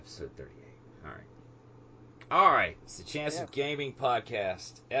Episode 38. All right. All right. It's the Chance of Gaming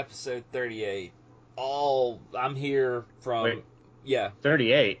podcast, episode 38. I'm here from... Wait, yeah.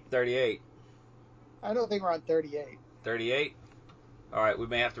 38? 38. I don't think we're on 38. 38? All right, we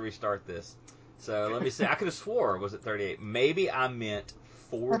may have to restart this. So let me see. I could have swore, was it 38? Maybe I meant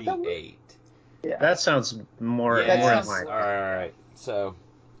 48. Yeah. That sounds more in line. All right. So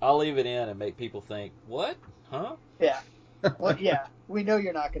I'll leave it in and make people think, what? Huh? Yeah. Well, yeah. We know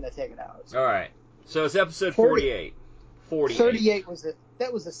you're not going to take it out. All right. So it's episode 48. 38 was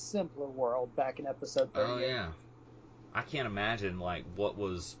a simpler world back in episode 38. Oh yeah. I can't imagine like what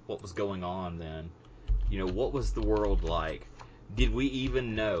was going on then. You know, what was the world like? Did we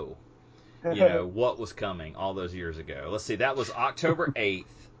even know, what was coming all those years ago? Let's see. That was October 8th,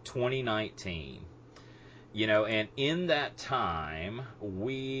 2019. And in that time,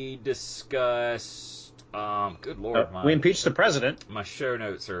 we discussed, good Lord. We impeached the president. My show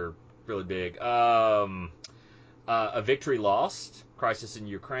notes are really big. A Victory Lost, Crisis in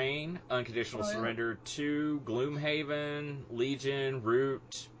Ukraine, Unconditional Surrender 2, Gloomhaven, Legion,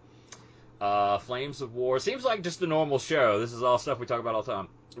 Root, Flames of War. Seems like just the normal show. This is all stuff we talk about all the time.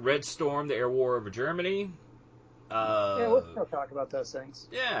 Red Storm, The Air War over Germany. We'll still talk about those things.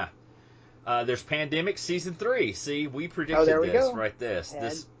 Yeah. There's Pandemic Season 3. See, we predicted this.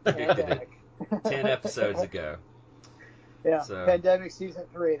 This predicted it 10 episodes ago. Yeah, so, Pandemic Season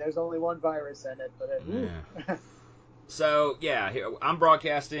 3. There's only one virus in it, but So I'm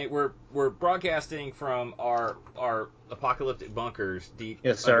broadcasting. We're broadcasting from our apocalyptic bunkers deep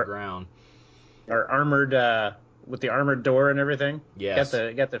underground. Our armored with the armored door and everything. Yes.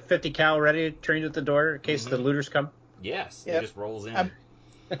 Got the 50 cal ready, trained at the door in case the looters come. Yes. It just rolls in.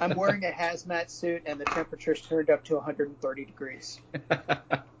 I'm wearing a hazmat suit, and the temperature's turned up to 130 degrees.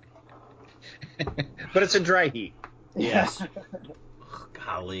 But it's a dry heat. Yes.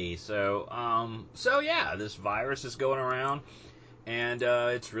 Golly. So this virus is going around, and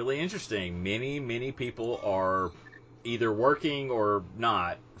it's really interesting. Many people are either working or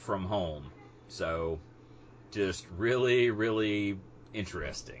not from home. So just really, really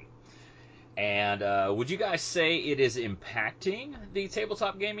interesting. And would you guys say it is impacting the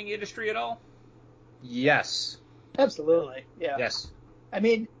tabletop gaming industry at all? Yes. Absolutely. Yeah. Yes. I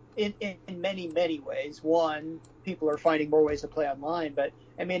mean, in many, many ways. One, people are finding more ways to play online, but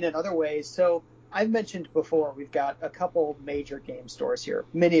I mean, in other ways. So I've mentioned before, we've got a couple major game stores here.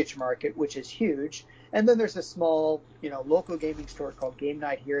 Miniature Market, which is huge. And then there's a small, local gaming store called Game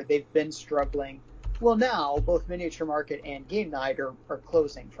Night here. They've been struggling. Well, now both Miniature Market and Game Night are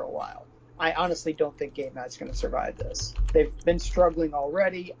closing for a while. I honestly don't think Game Night's going to survive this. They've been struggling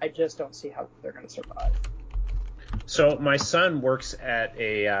already. I just don't see how they're going to survive. So my son works at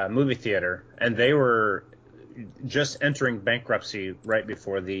a movie theater, and they were just entering bankruptcy right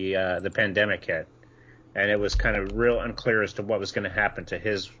before the pandemic hit, and it was kind of real unclear as to what was going to happen to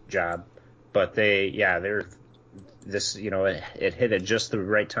his job. But it hit at just the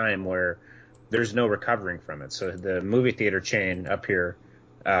right time where there's no recovering from it. So the movie theater chain up here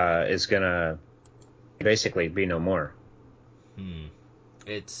is going to basically be no more.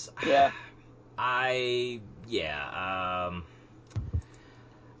 It's I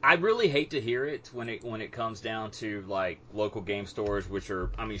really hate to hear it when it comes down to like local game stores, which are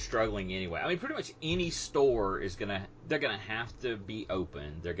struggling anyway. Pretty much any store they're gonna have to be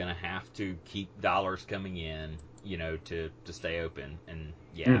open. They're gonna have to keep dollars coming in, to stay open. And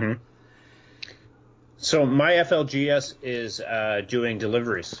Mm-hmm. So my FLGS is doing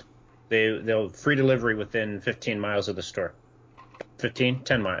deliveries. They'll free delivery within 15 miles of the store. 10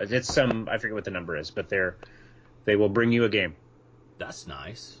 miles. It's I forget what the number is, but they will bring you a game. That's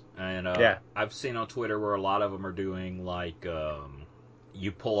nice. And I've seen on Twitter where a lot of them are doing like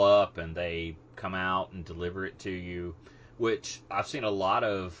you pull up and they come out and deliver it to you, which I've seen a lot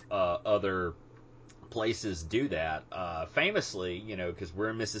of other places do that. Famously, because we're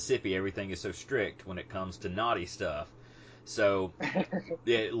in Mississippi, everything is so strict when it comes to naughty stuff. So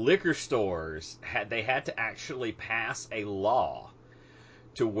the liquor stores had to actually pass a law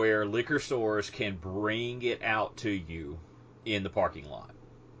to where liquor stores can bring it out to you in the parking lot.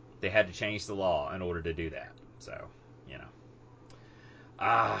 They had to change the law in order to do that. So,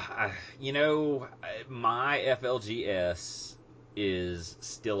 my FLGS is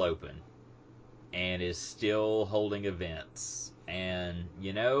still open and is still holding events. And,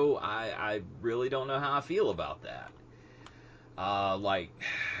 I really don't know how I feel about that.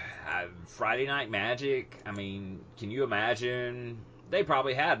 Friday Night Magic, can you imagine? They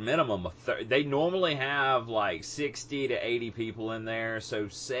probably had minimum of they normally have like 60 to 80 people in there, so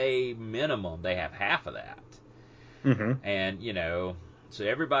say minimum they have half of that. Mm-hmm. And So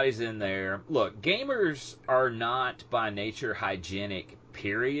everybody's in there. Look, gamers are not by nature hygienic,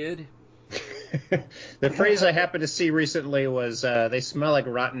 period. The phrase I happened to see recently was, they smell like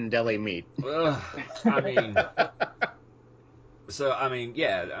rotten deli meat. Ugh, I mean... So, I mean,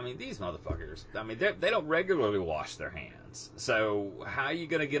 yeah, I mean, these motherfuckers, I mean, they don't regularly wash their hands. So, how are you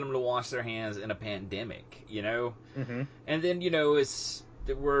going to get them to wash their hands in a pandemic, you know? Mm-hmm. And then, you know,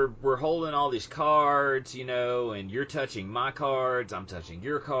 we're holding all these cards, you know, and you're touching my cards, I'm touching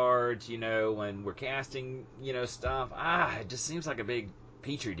your cards, you know, and we're casting, you know, stuff. It just seems like a big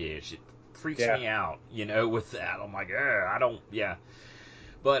petri dish. It freaks me out, you know, with that. I'm like, yeah.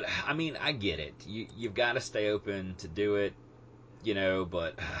 But, I mean, I get it. You've got to stay open to do it. You know,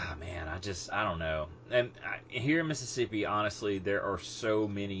 but, man, I don't know. And here in Mississippi, honestly, there are so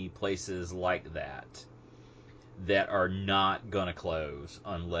many places like that are not going to close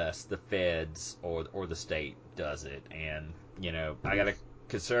unless the feds or the state does it. And, you know, I got a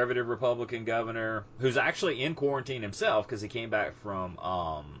conservative Republican governor who's actually in quarantine himself because he came back from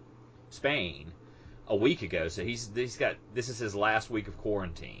Spain a week ago. So this is his last week of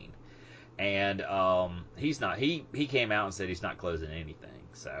quarantine. And he came out and said he's not closing anything.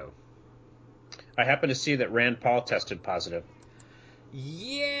 So I happen to see that Rand Paul tested positive.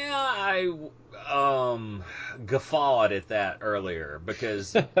 Yeah, I guffawed at that earlier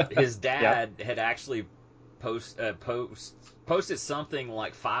because his dad had actually posted something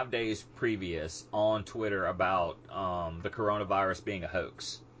like 5 days previous on Twitter about the coronavirus being a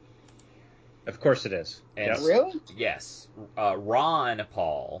hoax. Of course it is. And really? Yes. Ron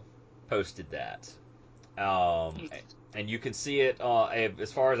Paul posted that. And you can see it,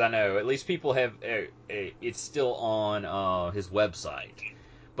 as far as I know, at least people have, it's still on his website.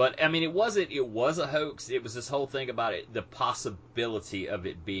 But, I mean, it was a hoax. It was this whole thing about it, the possibility of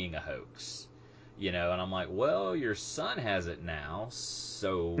it being a hoax. You know, and I'm like, well, your son has it now,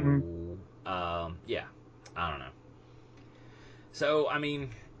 so, yeah, I don't know. So, I mean,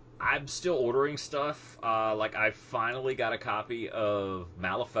 I'm still ordering stuff. Like, I finally got a copy of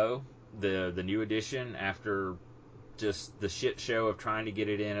Malifaux, the new edition, after just the shit show of trying to get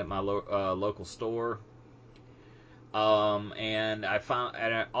it in at my local store. And I found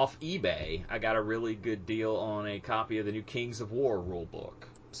off eBay, I got a really good deal on a copy of the new Kings of War rulebook.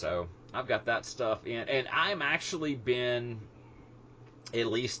 So I've got that stuff in, and I'm actually been at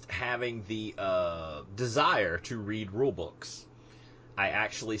least having the desire to read rulebooks. I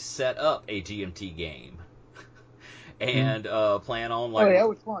actually set up a GMT game and plan on like. Oh yeah,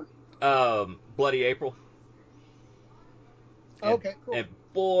 which one? Bloody April. Okay, cool. And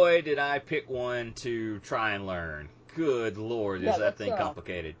boy, did I pick one to try and learn. Good Lord, is that thing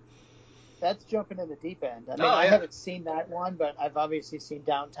complicated. That's jumping in the deep end. I mean, I haven't seen that one, but I've obviously seen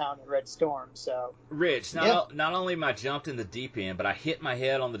Downtown and Red Storm, so... Rich, not only am I jumped in the deep end, but I hit my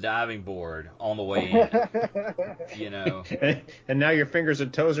head on the diving board on the way in. You know. And now your fingers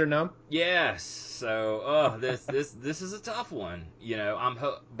and toes are numb? Yes. So, this is a tough one. You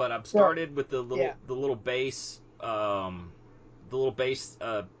know, but I've started with the little base... the little base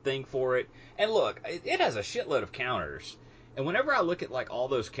thing for it. And look, it has a shitload of counters. And whenever I look at like all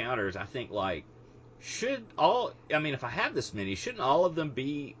those counters, I think like, if I have this many, shouldn't all of them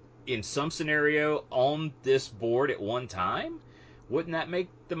be in some scenario on this board at one time? Wouldn't that make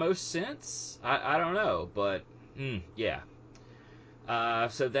the most sense? I don't know, but yeah.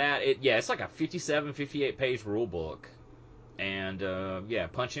 So that it's like a 57, 58 page rule book. And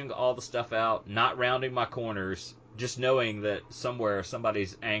punching all the stuff out, not rounding my corners, just knowing that somewhere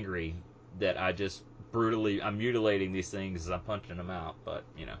somebody's angry that I'm mutilating these things as I'm punching them out. But,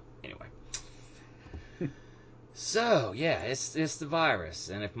 you know, anyway. So, yeah, it's the virus.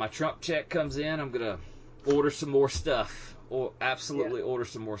 And if my Trump check comes in, I'm going to order some more stuff. Or absolutely order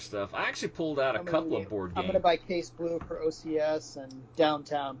some more stuff. I actually pulled out a couple of board games. I'm going to buy Case Blue for OCS and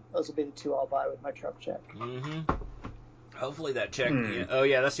Downtown. Those will be the two I'll buy with my Trump check. Mm-hmm. Hopefully that check... Oh,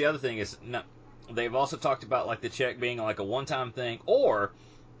 yeah, that's the other thing is... No, they've also talked about like the check being like a one-time thing or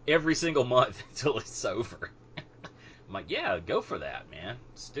every single month until it's over. I'm like, yeah, go for that, man.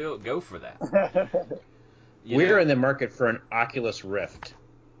 Still go for that. We're in the market for an Oculus Rift,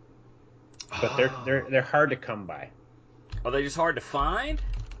 but they're hard to come by. Are they just hard to find?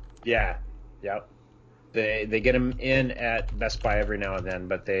 Yeah, yep. They get them in at Best Buy every now and then,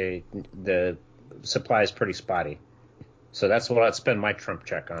 but the supply is pretty spotty. So that's what I'd spend my Trump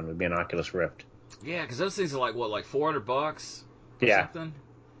check on, would be an Oculus Rift. Yeah, because those things are like, what, like $400 or something?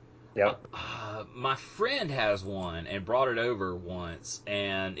 Yep. My friend has one and brought it over once,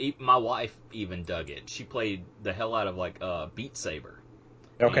 and my wife even dug it. She played the hell out of, like, Beat Saber.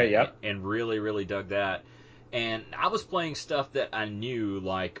 Okay, and really, really dug that. And I was playing stuff that I knew,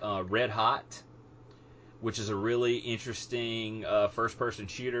 like Red Hot, which is a really interesting first-person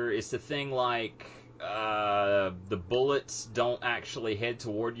shooter. It's the thing like the bullets don't actually head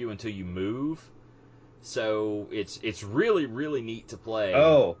toward you until you move. So it's really, really neat to play.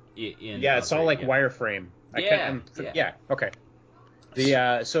 Oh, it's all like wireframe. Yeah, okay.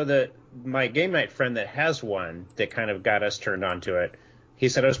 My game night friend that has one that kind of got us turned on to it, he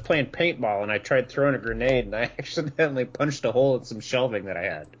said I was playing paintball and I tried throwing a grenade and I accidentally punched a hole in some shelving that I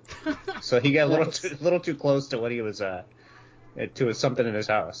had. So he got a little too close to what he was to something in his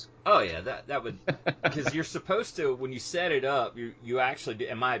house. Oh yeah, that would, because you're supposed to, when you set it up, you actually do.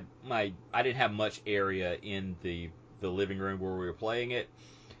 And I didn't have much area in the living room where we were playing it.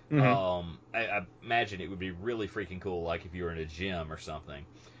 Mm-hmm. I imagine it would be really freaking cool, like if you were in a gym or something.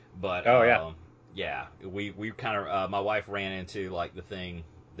 But yeah, we kind of my wife ran into like the thing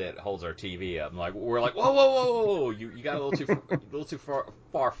that holds our TV up. We're like, whoa, you got a little too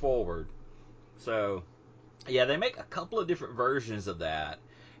far forward. So yeah, they make a couple of different versions of that.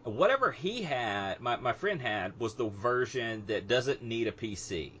 Whatever he had, my friend had, was the version that doesn't need a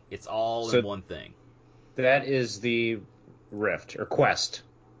PC. It's all in one thing. That is the Rift or Quest.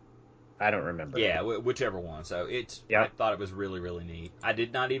 I don't remember. Yeah, whichever one. So I thought it was really, really neat. I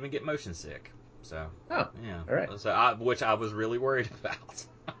did not even get motion sick. So yeah, all right. So which I was really worried about.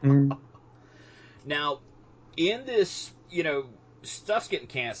 Now, in this, stuff's getting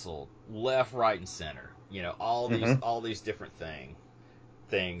canceled left, right, and center. All these different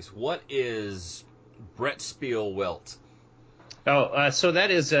things. What is Brett Spiel Welt? So that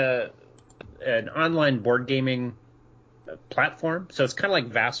is an online board gaming platform. So it's kind of like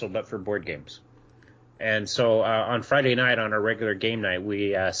Vassal, but for board games. And so on Friday night, on our regular game night,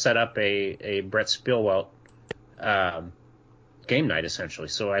 we set up a Brett Spielwelt game night, essentially.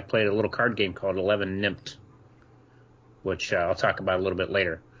 So I played a little card game called 11 Nimmt, which I'll talk about a little bit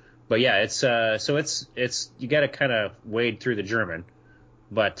later. But yeah, it's you got to kind of wade through the German,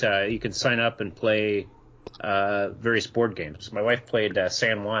 but you can sign up and play various board games. My wife played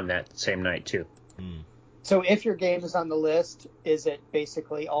San Juan that same night too. So if your game is on the list, is it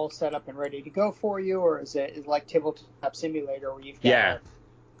basically all set up and ready to go for you, or is it like Tabletop Simulator where you've got to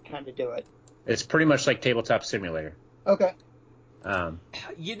kind of do it? It's pretty much like Tabletop Simulator. Okay.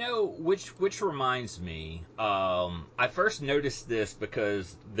 Which reminds me, I first noticed this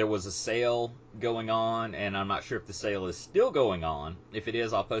because there was a sale going on, and I'm not sure if the sale is still going on. If it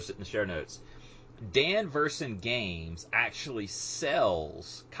is, I'll post it in the show notes. Dan Versen Games actually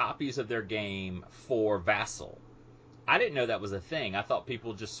sells copies of their game for Vassal. I didn't know that was a thing. I thought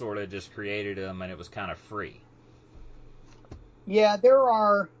people just sort of just created them and it was kind of free. Yeah, there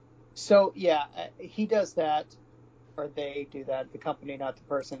are. So, yeah, he does that, or they do that. The company, not the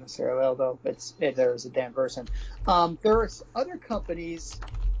person necessarily, although there's a Dan Versen. There's other companies,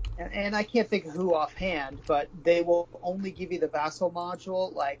 and I can't think of who offhand, but they will only give you the Vassal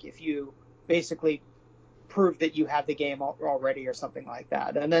module, like if you basically prove that you have the game already or something like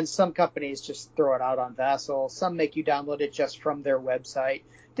that. And then some companies just throw it out on Vassal. Some make you download it just from their website.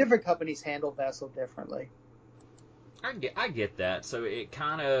 Different companies handle Vassal differently. I get that. So it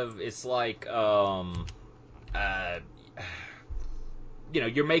kind of, it's like,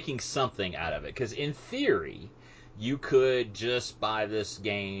 you're making something out of it. Because in theory, you could just buy this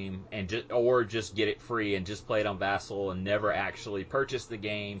game or just get it free and just play it on Vassal and never actually purchase the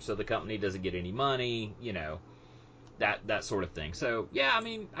game, so the company doesn't get any money, that sort of thing. So yeah, I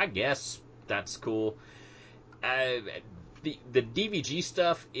mean, I guess that's cool. The DVG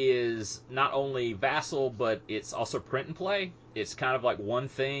stuff is not only Vassal, but it's also print and play. It's kind of like one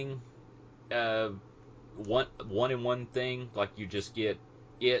thing, one in one thing. Like you just get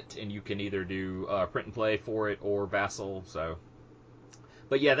it, and you can either do print and play for it or Vassal. So,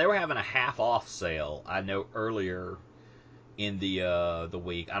 but yeah, they were having a half off sale. I know earlier in the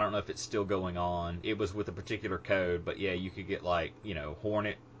week. I don't know if it's still going on. It was with a particular code, but yeah, you could get like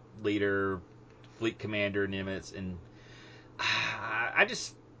Hornet Leader, Fleet Commander, Nimitz, and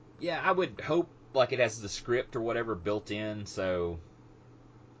I would hope like it has the script or whatever built in, so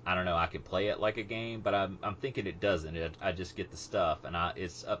I don't know, I could play it like a game, but I'm thinking it doesn't. I just get the stuff, and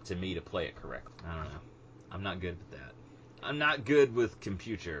it's up to me to play it correctly. I don't know. I'm not good with that. I'm not good with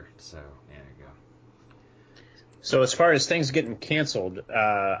computer, so there you go. So as far as things getting canceled,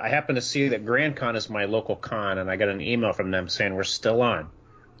 I happen to see that Grand Con is my local con, and I got an email from them saying we're still on.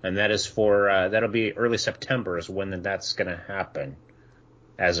 And that is for, that'll be early September is when that's going to happen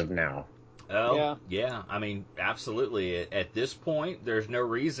as of now. Oh, yeah. I mean, absolutely. At this point, there's no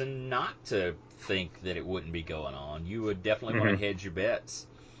reason not to think that it wouldn't be going on. You would definitely want to hedge your bets.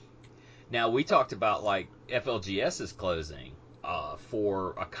 Now, we talked about, like, FLGS is closing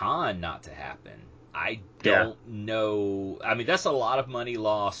for a con not to happen. I don't know. I mean, that's a lot of money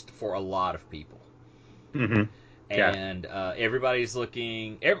lost for a lot of people. Mm-hmm. And everybody's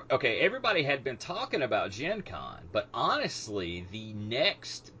looking. Everybody had been talking about Gen Con, but honestly, the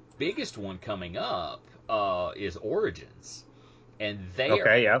next biggest one coming up is Origins, and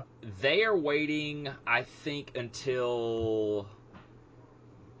they are waiting. I think until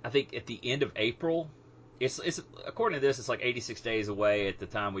at the end of April. It's according to this, it's like 86 days away at the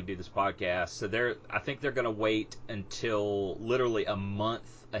time we do this podcast. So I think they're going to wait until literally a month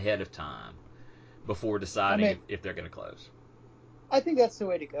ahead of time before deciding if they're going to close. I think that's the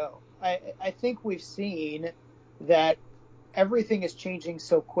way to go. I think we've seen that everything is changing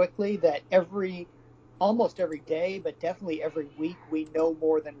so quickly that almost every day, but definitely every week, we know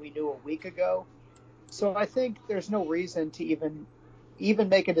more than we knew a week ago. So I think there's no reason to even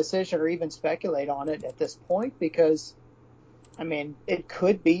make a decision or even speculate on it at this point, because, I mean, it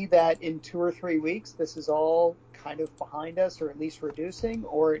could be that in 2 or 3 weeks, this is all kind of behind us, or at least reducing,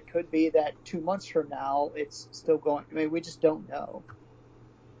 or it could be that 2 months from now, it's still going. I mean, we just don't know.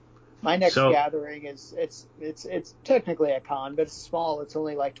 My next gathering it's technically a con, but it's small. It's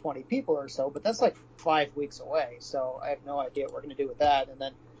only like 20 people or so, but that's like 5 weeks away. So I have no idea what we're going to do with that. And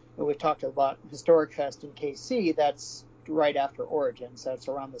then we've talked about Historic Fest in KC. That's right after Origins. That's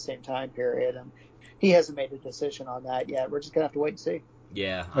around the same time period. And he hasn't made a decision on that yet. We're just going to have to wait and see.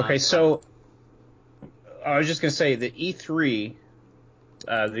 Yeah. Okay, so I was just going to say the E3,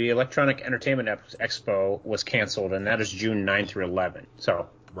 the Electronic Entertainment Expo was canceled, and that is June 9th through 11th. So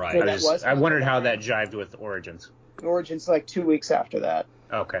right. I wondered how that jived with Origins. Origins like 2 weeks after that.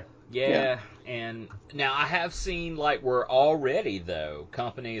 Okay. Yeah, and now I have seen, like, we're already, though,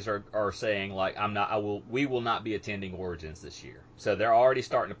 companies are saying, like, we will not be attending Origins this year. So they're already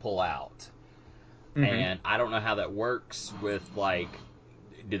starting to pull out. Mm-hmm. And I don't know how that works with, like,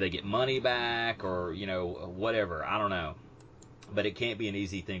 do they get money back or, whatever. I don't know. But it can't be an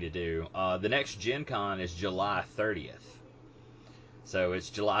easy thing to do. The next Gen Con is July 30th. So it's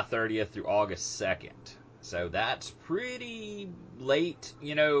July 30th through August 2nd. So that's pretty late,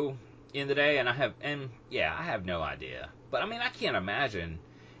 in the day, and I have no idea. But I mean, I can't imagine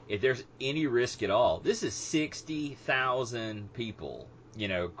if there's any risk at all. This is 60,000 people,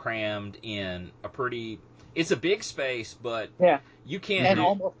 crammed in it's a big space, but you can't. And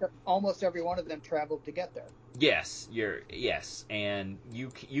almost every one of them traveled to get there. Yes, and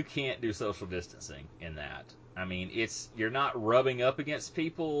you can't do social distancing in that. I mean, you're not rubbing up against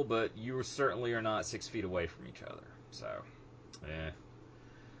people, but you certainly are not 6 feet away from each other. So,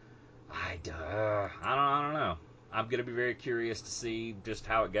 I don't know. I'm gonna be very curious to see just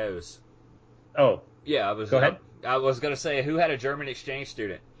how it goes. Oh, yeah, go ahead. I was gonna say, who had a German exchange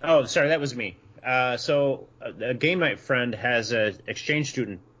student? Oh, sorry, that was me. So a game night friend has an exchange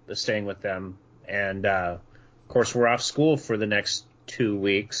student staying with them, and of course we're off school for the next 2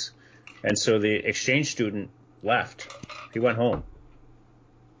 weeks, and so the exchange student left. He went home.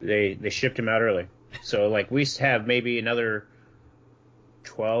 They shipped him out early. So like we have maybe another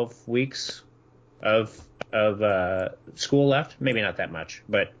 12 weeks of school left. Maybe not that much,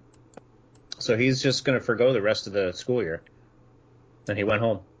 but so he's just going to forgo the rest of the school year. And he went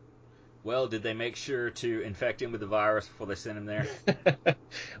home. Well, did they make sure to infect him with the virus before they sent him there?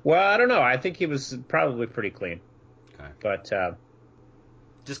 Well, I don't know. I think he was probably pretty clean. Okay. But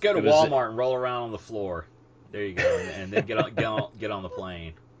just go to Walmart and roll around on the floor. There you go, and then get on the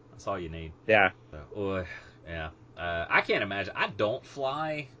plane. That's all you need. Yeah. So, yeah. I can't imagine. I don't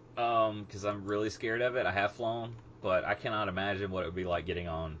fly because I'm really scared of it. I have flown, but I cannot imagine what it would be like getting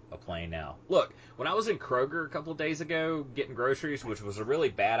on a plane now. Look, when I was in Kroger a couple of days ago getting groceries, which was a really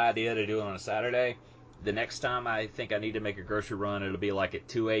bad idea to do on a Saturday, the next time I think I need to make a grocery run, it'll be like at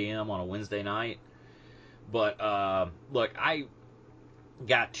 2 a.m. on a Wednesday night. But, look, I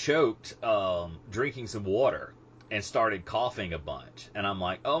got choked drinking some water and started coughing a bunch. And I'm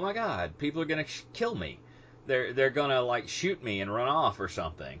like, oh my God, people are going to kill me. They're going to, like, shoot me and run off or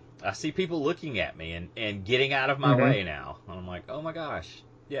something. I see people looking at me and getting out of my way now. And I'm like, oh my gosh,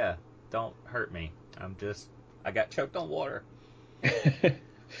 yeah, don't hurt me. I got choked on water.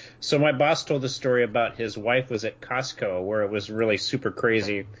 So my boss told the story about his wife was at Costco where it was really super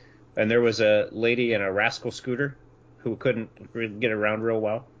crazy. And there was a lady in a rascal scooter who couldn't get around real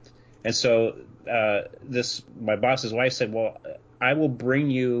well. And so my boss's wife said, well, I will bring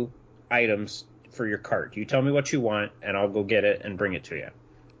you items for your cart. You tell me what you want, and I'll go get it and bring it to you.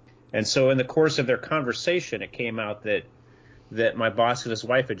 And so in the course of their conversation, it came out that my boss and his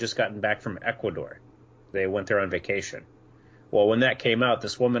wife had just gotten back from Ecuador. They went there on vacation. Well, when that came out,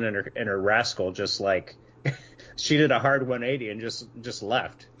 this woman in her Rascal just like she did a hard 180 and just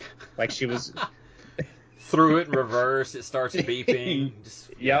left, like she was threw it in reverse. It starts beeping.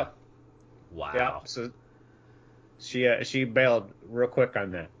 Yep. Wow. Yep. So she bailed real quick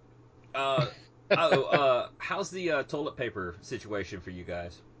on that. How's the toilet paper situation for you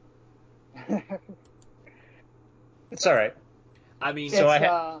guys? It's all right. I mean,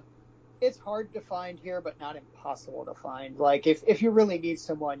 it's hard to find here, but not impossible to find. Like if you really need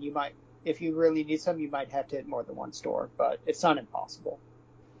someone, you might have to hit more than one store, but it's not impossible.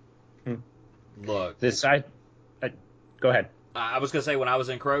 Look, go ahead. I was gonna say, when I was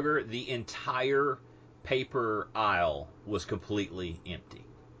in Kroger, the entire paper aisle was completely empty.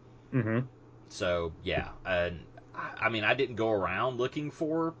 Mm-hmm. So yeah, and I mean, I didn't go around looking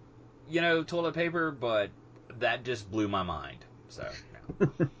for, toilet paper, but that just blew my mind. So. Yeah.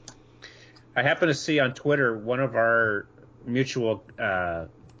 I happen to see on Twitter one of our mutual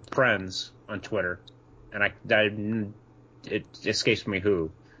friends on Twitter, and it escapes me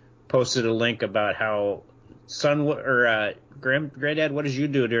who, posted a link about how Granddad, what did you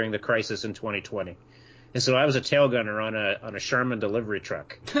do during the crisis in 2020? And so I was a tail gunner on a Charmin delivery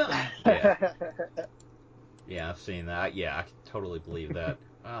truck. Yeah. Yeah, I've seen that. Yeah, I can totally believe that.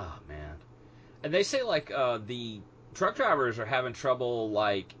 Oh man. And they say like the truck drivers are having trouble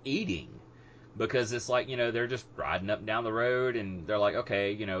like eating, because it's like, they're just riding up and down the road and they're like,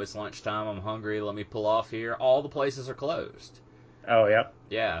 okay, it's lunchtime, I'm hungry, let me pull off here. All the places are closed. Oh, yep.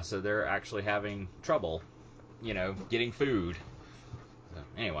 Yeah, so they're actually having trouble, getting food. So,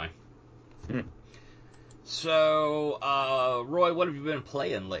 anyway. So, Roy, what have you been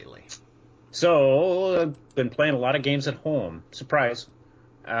playing lately? So, I've been playing a lot of games at home. Surprise.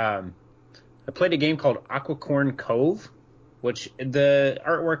 I played a game called Aquacorn Cove, which the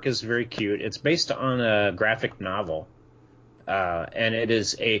artwork is very cute. It's based on a graphic novel, and it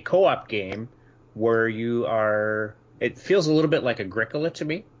is a co-op game where it feels a little bit like Agricola to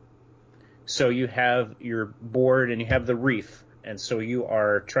me. So you have your board and you have the reef, and so you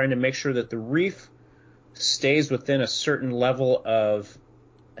are trying to make sure that the reef stays within a certain level of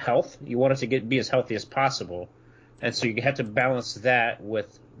health. You want it to be as healthy as possible, and so you have to balance that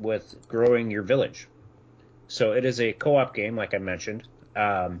with growing your village. So it is a co-op game, like I mentioned,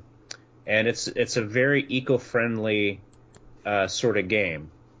 and it's a very eco-friendly sort of game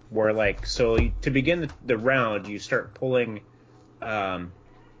where to begin the round, you start pulling,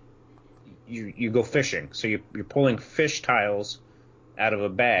 you go fishing. So you're pulling fish tiles out of a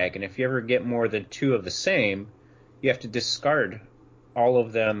bag, and if you ever get more than two of the same, you have to discard all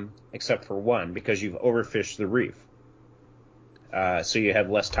of them except for one because you've overfished the reef. So you have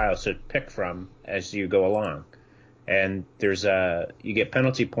less tiles to pick from as you go along. And you get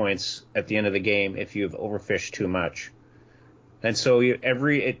penalty points at the end of the game if you've overfished too much. And so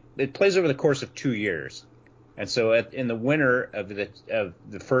it plays over the course of 2 years. And so in the winter of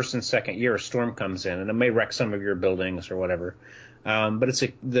the first and second year, a storm comes in, and it may wreck some of your buildings or whatever. But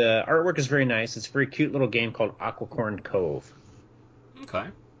the artwork is very nice. It's a very cute little game called Aquacorn Cove. Okay.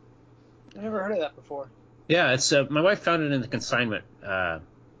 I never heard of that before. Yeah, it's my wife found it in the consignment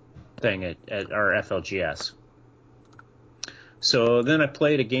thing at our FLGS. So then I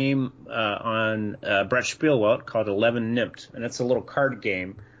played a game on Brett Spielwelt called 11 Nimmt, and it's a little card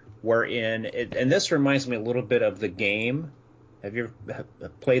game wherein and this reminds me a little bit of The Game. Have you ever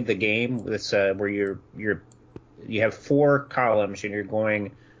played The Game? It's where you have 4 columns and you're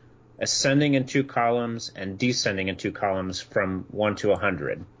going ascending in 2 columns and descending in 2 columns from 1 to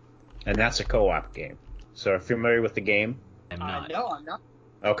 100, and that's a co-op game. So, are you familiar with The Game? I'm not. No, I'm not.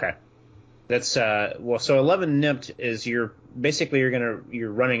 Okay. That's so 11 Nimmt is you're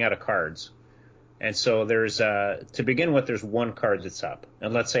running out of cards. And so there's to begin with, there's 1 card that's up.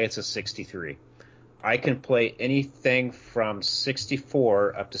 And let's say it's a 63. I can play anything from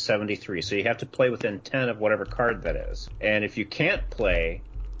 64 up to 73. So you have to play within 10 of whatever card that is. And if you can't play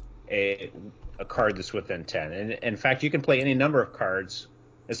a card that's within 10, and in fact, you can play any number of cards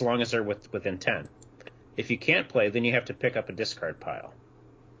as long as they're within 10. If you can't play, then you have to pick up a discard pile.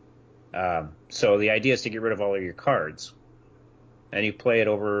 So the idea is to get rid of all of your cards. And you play it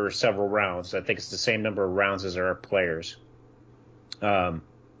over several rounds. I think it's the same number of rounds as there are players.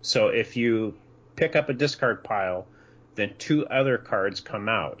 So if you pick up a discard pile, then 2 other cards come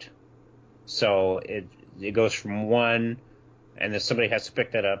out. So it goes from 1, and if somebody has to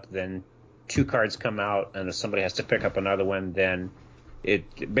pick that up, then 2 cards come out, and if somebody has to pick up another one, then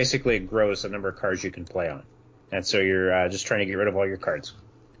it basically grows the number of cards you can play on. And so you're just trying to get rid of all your cards.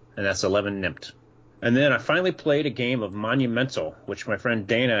 And that's 11 Nimmt. And then I finally played a game of Monumental, which my friend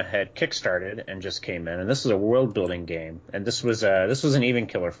Dana had kickstarted and just came in. And this is a world building game, and this was an even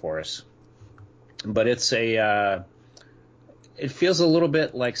killer for us. But it feels a little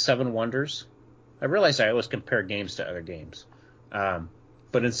bit like Seven Wonders. I realize I always compare games to other games,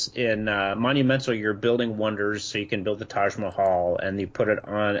 but it's in Monumental. You're building wonders, so you can build the Taj Mahal, and you put it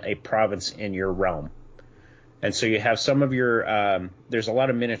on a province in your realm. And so you have some of your there's a lot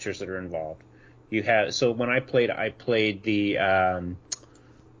of miniatures that are involved. So when I played the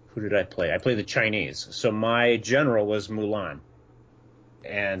who did I play? I played the Chinese. So my general was Mulan,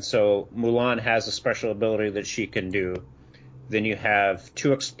 and so Mulan has a special ability that she can do. Then you have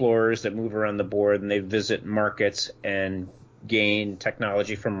 2 explorers that move around the board, and they visit markets and gain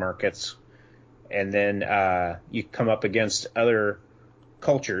technology from markets. And then you come up against other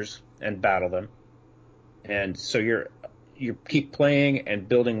cultures and battle them. And so you keep playing and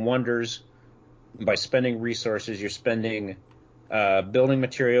building wonders by spending resources. You're spending building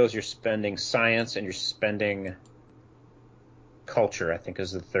materials, you're spending science, and you're spending culture, I think,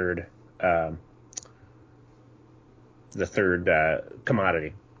 is the third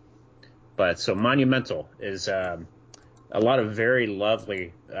commodity. But so Monumental is a lot of very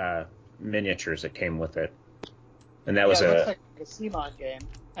lovely miniatures that came with it. And that was it looks like a CMON game.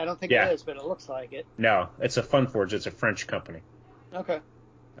 I don't think it is, but it looks like it. No, it's a Funforge. It's a French company. Okay.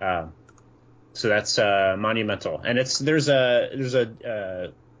 So that's Monumental, and there's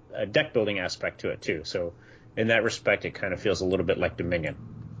a deck building aspect to it too. So in that respect, it kind of feels a little bit like Dominion,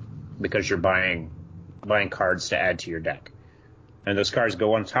 because you're buying cards to add to your deck, and those cards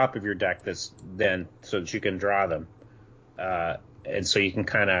go on top of your deck. That's then so that you can draw them, and so you can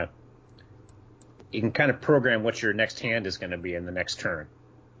kind of program what your next hand is going to be in the next turn.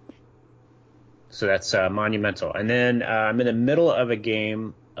 So that's Monumental. And then I'm in the middle of a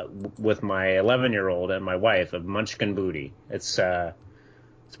game with my 11-year-old and my wife of Munchkin Booty. It's been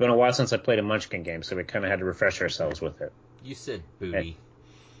a while since I played a Munchkin game, so we kind of had to refresh ourselves with it. You said booty.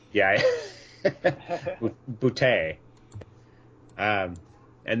 Booty. And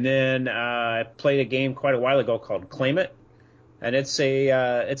then I played a game quite a while ago called Claim It, and it's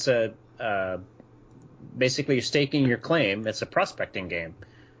basically you're staking your claim. It's a prospecting game.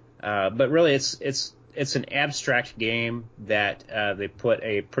 But really, it's an abstract game that they put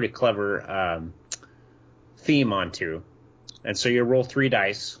a pretty clever theme onto. And so you roll 3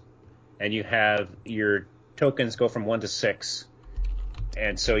 dice, and you have your tokens go from 1 to 6.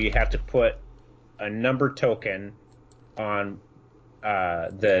 And so you have to put a number token on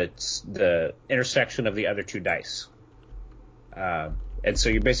the intersection of the other 2 dice. And so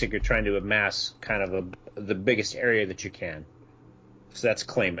you're basically trying to amass kind of the biggest area that you can. So that's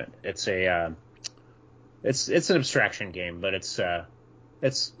Claim It. It's it's an abstraction game, but it's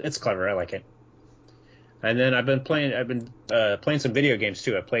clever. I like it. And then I've been playing some video games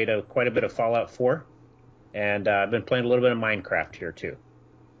too. I played quite a bit of Fallout 4, and I've been playing a little bit of Minecraft here too.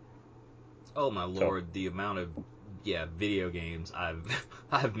 Oh my lord, the amount of video games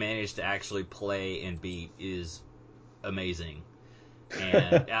I've managed to actually play and beat is amazing,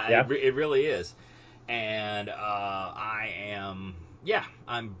 and it really is. And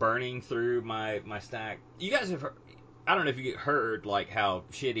I'm burning through my stack. You guys have heard, I don't know if you heard like how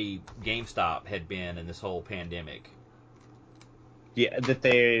shitty GameStop had been in this whole pandemic. Yeah, that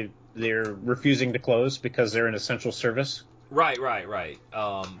they're refusing to close because they're an essential service. Right.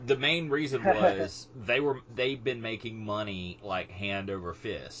 The main reason was they've been making money like hand over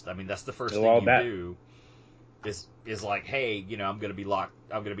fist. I mean, that's the first thing you do. Is like, hey, I'm gonna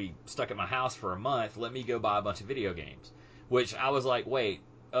be stuck at my house for a month. Let me go buy a bunch of video games. Which I was like, wait,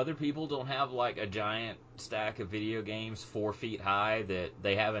 other people don't have like a giant stack of video games 4 feet high that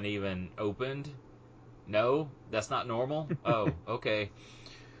they haven't even opened? No, that's not normal. Oh, okay.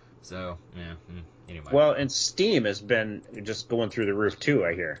 So anyway. Well, and Steam has been just going through the roof too,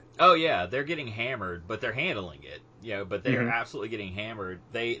 I hear. Oh yeah, they're getting hammered, but they're handling it. But they're absolutely getting hammered.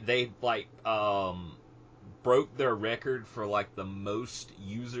 They like broke their record for like the most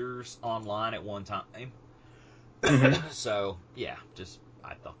users online at one time. So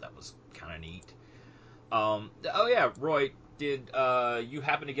I thought that was kind of neat. Roy, did you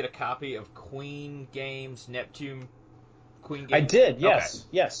happen to get a copy of Queen Games Neptune? Queen Games? I did, yes. Okay.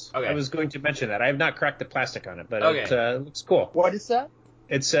 Yes. Okay. I was going to mention that. I have not cracked the plastic on it, but it looks cool. What is that?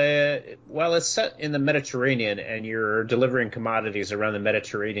 It's set in the Mediterranean, and you're delivering commodities around the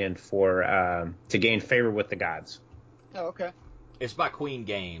Mediterranean to gain favor with the gods. Oh, okay. It's by Queen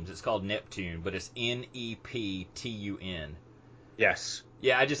Games. It's called Neptune, but it's Neptun. Yes.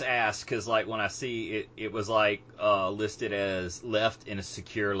 Yeah, I just asked because, like, when I see it, it was like listed as left in a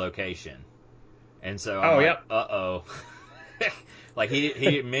secure location, And so I'm uh-oh. Like, he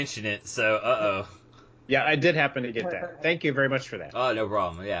didn't mention it, so uh-oh. Yeah, I did happen to get that. Thank you very much for that. Oh, no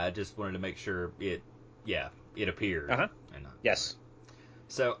problem. Yeah, I just wanted to make sure it appeared. Uh-huh. Yes.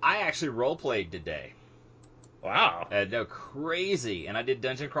 So I actually role-played today. Wow. No, crazy. And I did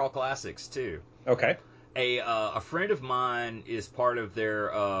Dungeon Crawl Classics, too. Okay. A friend of mine is part of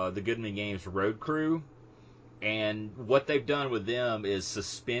their the Goodman Games road crew, and what they've done with them is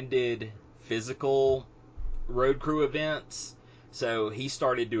suspended physical road crew events. So he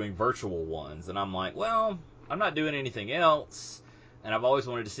started doing virtual ones, and I'm like, well, I'm not doing anything else, and I've always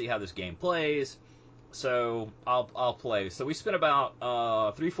wanted to see how this game plays, so I'll play. So we spent about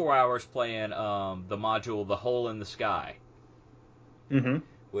 3-4 hours playing the module The Hole in the Sky,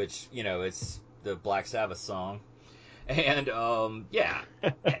 which, you know, it's the Black Sabbath song, and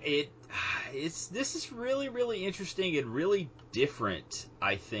this is really, really interesting and really different,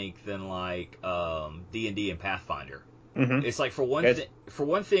 I think, than like D&D and Pathfinder. It's like, for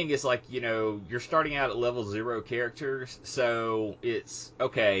one thing, it's like, you know, you're starting out at level 0 characters, so it's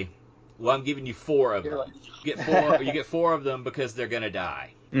okay. Well, I'm giving you 4 of them. You get 4 of them because they're gonna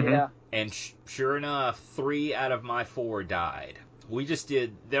die. Yeah. And sure enough, 3 out of my 4 died.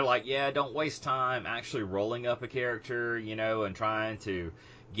 They're like, yeah, don't waste time actually rolling up a character, you know, and trying to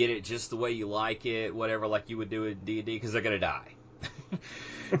get it just the way you like it, whatever, like you would do in D&D, because they're gonna die.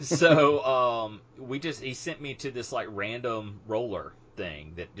 So he sent me to this like random roller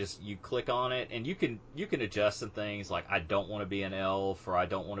thing that just, you click on it and you can adjust some things, like I don't want to be an elf, or I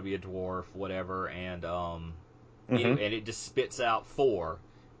don't want to be a dwarf, whatever, and it just spits out 4,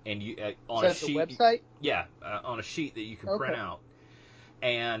 and you on a sheet. The website? Yeah, on a sheet that you can print out,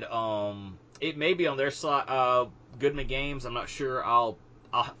 and it may be on their site, Goodman Games. I'm not sure. I'll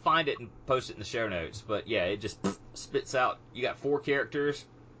find it and post it in the show notes. But yeah, it just spits out. You got 4 characters,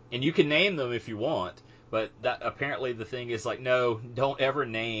 and you can name them if you want. But that apparently the thing is like, no, don't ever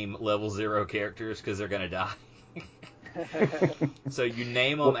name level 0 characters because they're gonna die. So you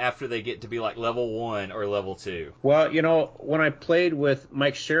name them after they get to be like level 1 or level 2. Well, you know, when I played with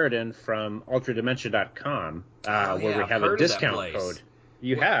Mike Sheridan from ultradimension.com, where we have a discount code.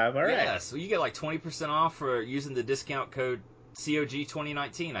 You have? All right. Yes. Well, you get like 20% off for using the discount code COG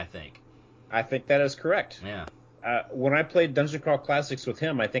 2019, I think. I think that is correct. Yeah. When I played Dungeon Crawl Classics with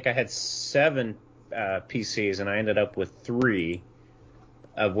him, I think I had 7 PCs, and I ended up with 3,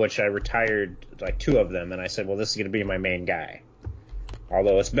 of which I retired like 2 of them, and I said, well, this is going to be my main guy.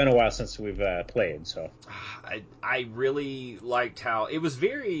 Although it's been a while since we've played, so. I really liked how it was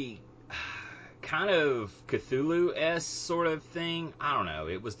very kind of Cthulhu-esque sort of thing. I don't know.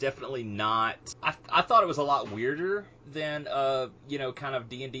 It was definitely not. I thought it was a lot weirder than kind of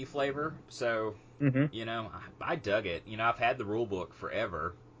D&D flavor. So you know, I dug it. You know, I've had the rule book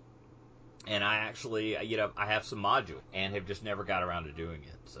forever, and I actually I have some modules and have just never got around to doing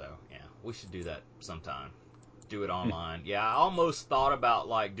it. So yeah, we should do that sometime. Do it online. Yeah, I almost thought about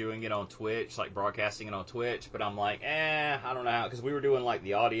like doing it on Twitch, like broadcasting it on Twitch, but I'm like, I don't know how, because we were doing like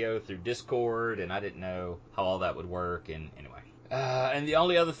the audio through Discord, and I didn't know how all that would work. And anyway, and the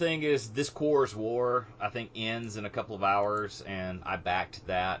only other thing is this Core's War, I think, ends in a couple of hours, and I backed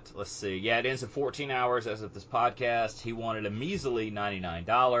that. Let's see. Yeah, it ends in 14 hours as of this podcast. He wanted a measly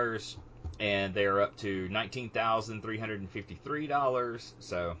 $99, and they're up to $19,353.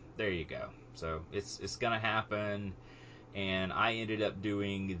 So there you go. So it's gonna happen, and I ended up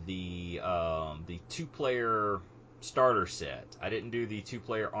doing the 2-player starter set. I didn't do the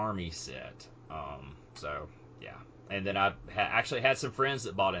 2-player army set. So yeah, and then I actually had some friends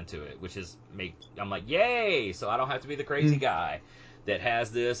that bought into it, which is I'm like, yay! So I don't have to be the crazy guy that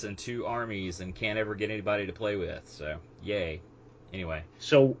has this and 2 armies and can't ever get anybody to play with. So yay! Anyway,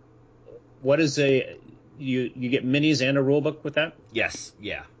 so what is you get minis and a rule book with that? Yes,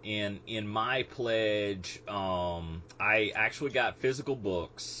 yeah. In my pledge, I actually got physical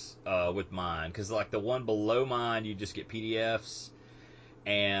books with mine, because like the one below mine, you just get PDFs,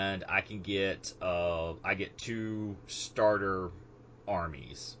 and I can get I get 2 starter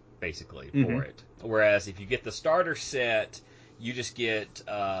armies basically for it. Whereas if you get the starter set, you just get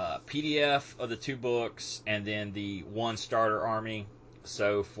PDF of the 2 books and then the 1 starter army.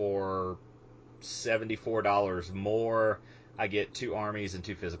 So for $74 more, I get 2 armies and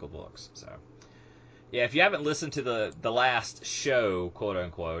 2 physical books. So yeah, if you haven't listened to the last show, quote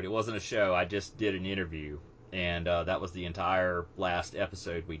unquote, it wasn't a show, I just did an interview, and that was the entire last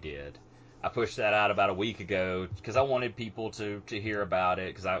episode we did. I pushed that out about a week ago because I wanted people to hear about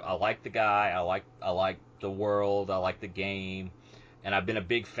it, because I like the guy, I like the world, I like the game, and I've been a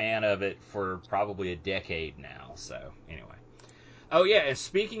big fan of it for probably a decade now. So anyway, Oh yeah, and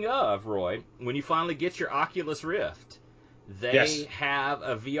speaking of, Roy, when you finally get your Oculus Rift, they have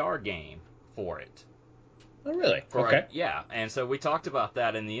a VR game for it. Oh really? Okay. Yeah, and so we talked about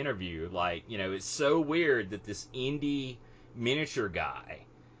that in the interview. Like, it's so weird that this indie miniature guy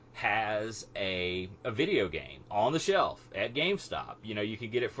has a video game on the shelf at GameStop. You can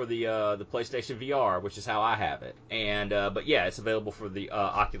get it for the PlayStation VR, which is how I have it. And but yeah, it's available for the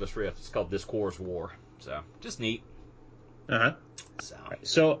Oculus Rift. It's called This Core's War. So just neat.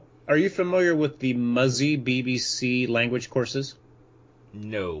 So, are you familiar with the Muzzy BBC language courses?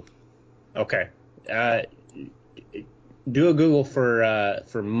 No. Okay. Do a Google for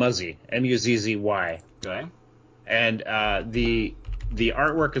Muzzy, Muzzy. Okay. And the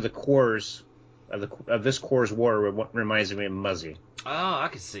artwork of the cores of this Core's War reminds me of Muzzy. Oh, I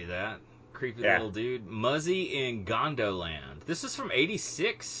could see that. Creepy little dude. Muzzy in Gondoland. This is from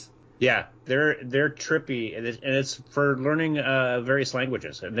 '86. Yeah, they're trippy, and it's for learning various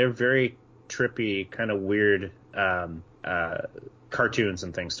languages, and they're very trippy, kind of weird cartoons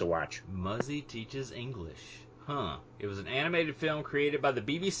and things to watch. Muzzy teaches English. Huh. It was an animated film created by the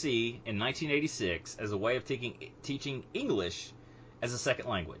BBC in 1986 as a way of teaching English as a second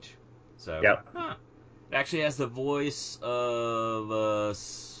language. So, yep. It actually has the voice of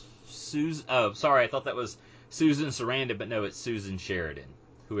Susan. Oh, sorry, I thought that was Susan Sarandon, but no, it's Susan Sheridan.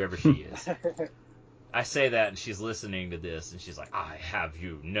 Whoever she is. I say that, and she's listening to this, and she's like, I have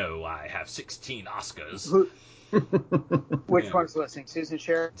 16 Oscars. Which one's listening? Susan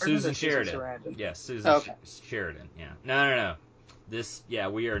Sheridan? Susan Sheridan. Susan Sarandon? Yes, Susan Sheridan. Yeah. No.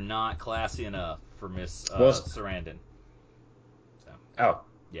 We are not classy enough for Miss Sarandon. So. Oh.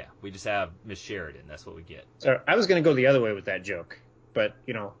 Yeah, we just have Miss Sheridan. That's what we get. So I was going to go the other way with that joke, but,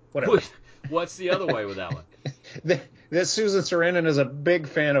 whatever. What's the other way with that one? That Susan Sarandon is a big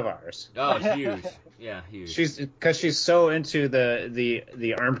fan of ours. Oh, huge. Yeah, huge. Because she's so into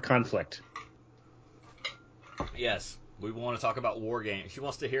the armed conflict. Yes, we want to talk about wargaming. She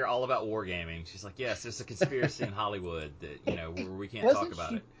wants to hear all about wargaming. She's like, yes, there's a conspiracy in Hollywood that where we can't talk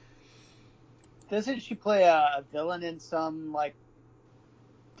about it. Doesn't she play a villain in some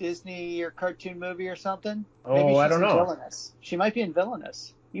Disney or cartoon movie or something? Maybe I don't know. Villainous. She might be in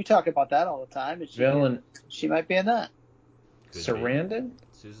Villainous. You talk about that all the time. She might be in that. Sarandon?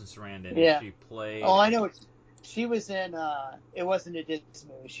 Susan Sarandon. Yeah. She played. Oh, I know. She was in. It wasn't a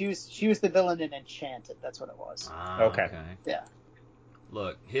Disney movie. She was the villain in Enchanted. That's what it was. Okay. Yeah.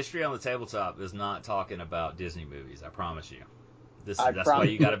 Look, History on the Tabletop is not talking about Disney movies. I promise you. That's why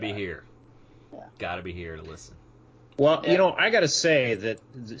you got to be here. Yeah. Got to be here to listen. Well, I got to say that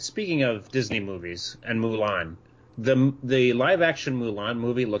speaking of Disney movies and Mulan, the live-action Mulan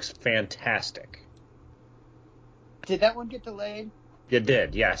movie looks fantastic. Did that one get delayed? It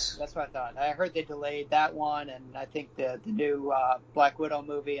did, yes. That's what I thought. I heard they delayed that one, and I think the new Black Widow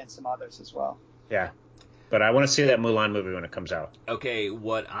movie and some others as well. Yeah, but I want to see that Mulan movie when it comes out. Okay,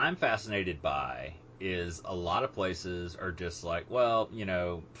 what I'm fascinated by is a lot of places are just like, well,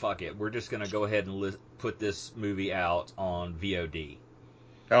 fuck it. We're just going to go ahead and put this movie out on VOD.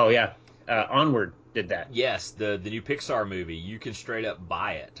 Oh, yeah. Onward did that. Yes, the new Pixar movie. You can straight up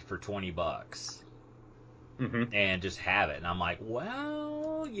buy it for $20. Mm-hmm. And just have it. And I'm like,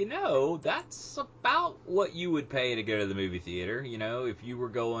 well, that's about what you would pay to go to the movie theater. If you were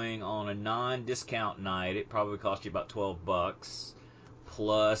going on a non-discount night, it probably cost you about $12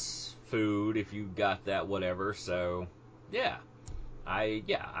 plus food if you got that, whatever. So, yeah,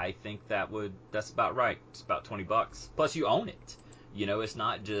 I think that's about right. It's about $20 plus you own it. It's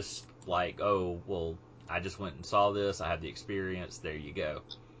not just like, oh, well, I just went and saw this. I had the experience. There you go.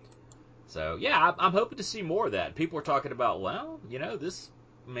 So, yeah, I'm hoping to see more of that. People are talking about, well, this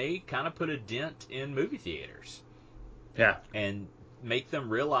may kind of put a dent in movie theaters. Yeah. And make them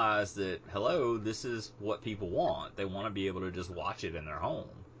realize that, hello, this is what people want. They want to be able to just watch it in their home.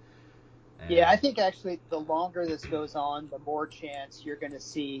 Yeah, I think actually the longer this goes on, the more chance you're going to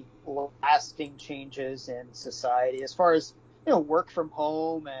see lasting changes in society as far as, work from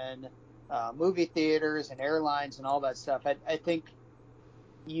home and movie theaters and airlines and all that stuff. I think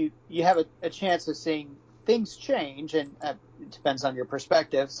you have a chance of seeing things change, and it depends on your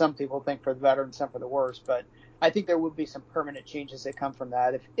perspective. Some people think for the better and some for the worse, but I think there will be some permanent changes that come from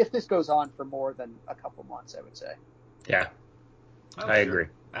that if this goes on for more than a couple months, I would say. Yeah, I agree.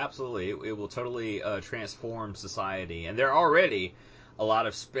 Absolutely. It will totally transform society, and there are already a lot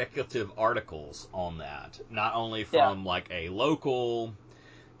of speculative articles on that, not only from like a local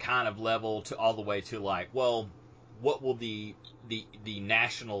kind of level to all the way to like, well, what will the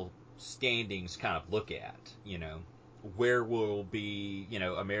national standings kind of look at? Where will be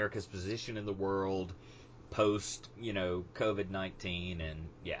America's position in the world post, COVID-19, and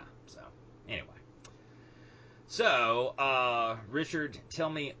yeah. So anyway, so Richard, tell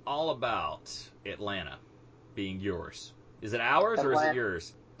me all about Atlanta being yours. Is it ours or is it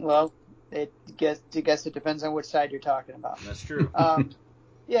yours? Well, I guess it depends on which side you're talking about. That's true.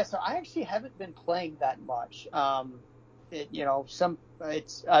 Yeah, so I actually haven't been playing that much.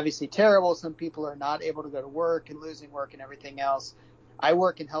 It's obviously terrible. Some people are not able to go to work and losing work and everything else. I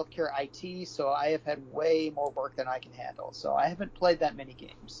work in healthcare IT, so I have had way more work than I can handle. So I haven't played that many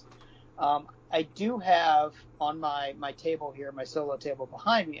games. I do have on my table here, my solo table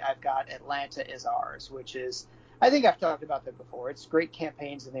behind me, I've got Atlanta Is Ours, which is, I think I've talked about that before. It's great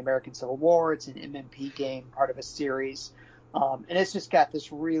campaigns in the American Civil War. It's an MMP game, part of a series. And it's just got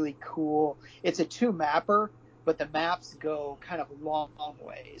this really cool, it's a 2-mapper, but the maps go kind of long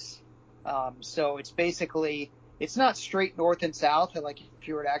ways. So it's basically, it's not straight north and south. Like if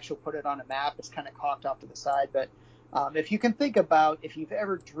you were to actually put it on a map, it's kind of cocked off to the side. But if you can think about, if you've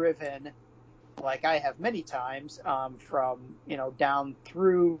ever driven, like I have many times, from, down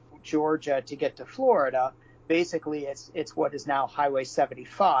through Georgia to get to Florida, basically it's what is now Highway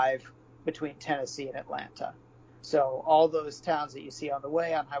 75 between Tennessee and Atlanta. So all those towns that you see on the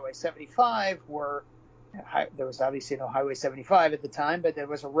way on Highway 75 there was obviously no Highway 75 at the time, but there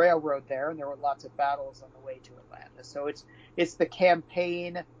was a railroad there, and there were lots of battles on the way to Atlanta. So it's the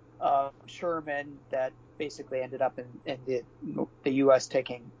campaign of Sherman that basically ended up in the U.S.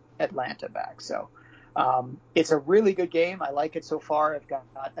 taking Atlanta back. So it's a really good game. I like it so far. I've got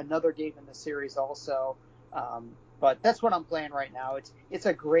another game in the series also, but that's what I'm playing right now. It's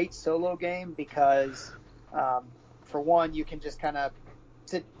a great solo game because for one, you can just kind of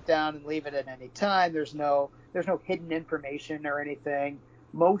sit down and leave it at any time. There's no hidden information or anything.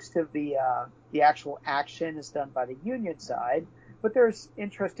 Most of the actual action is done by the Union side, but there's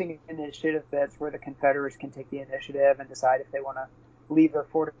interesting initiative bits where the Confederates can take the initiative and decide if they want to leave their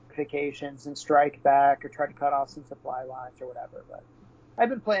fortifications and strike back or try to cut off some supply lines or whatever. But I've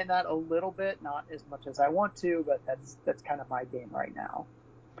been playing that a little bit, not as much as I want to, but that's kind of my game right now.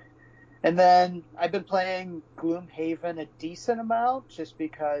 And then I've been playing Gloomhaven a decent amount just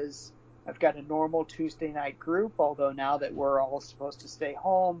because I've got a normal Tuesday night group, although now that we're all supposed to stay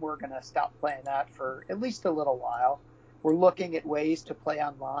home, we're going to stop playing that for at least a little while. We're looking at ways to play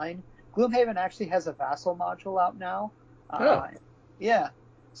online. Gloomhaven actually has a Vassal module out now. Yeah.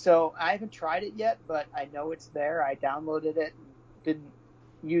 So I haven't tried it yet, but I know it's there. I downloaded it and didn't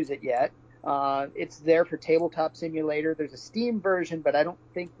use it yet. It's there for Tabletop Simulator. There's a Steam version, but I don't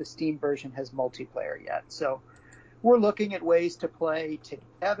think the Steam version has multiplayer yet. So we're looking at ways to play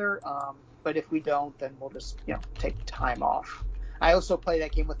together. But if we don't, then we'll just, take time off. I also play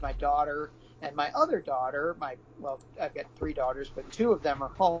that game with my daughter and my other daughter. I've got 3 daughters, but 2 of them are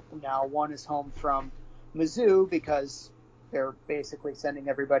home now. One is home from Mizzou because they're basically sending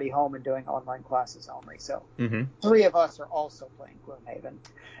everybody home and doing online classes only. So 3 of us are also playing Gloomhaven.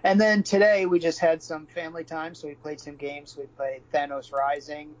 And then today we just had some family time, so we played some games. We played Thanos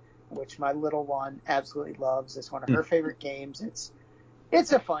Rising, which my little one absolutely loves. It's one of her favorite games.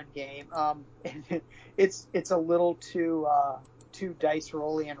 It's a fun game. It's a little too dice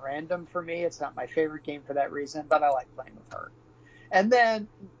rolly and random for me. It's not my favorite game for that reason, but I like playing with her. And then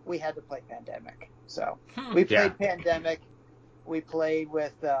we had to play Pandemic. So we played Pandemic. We played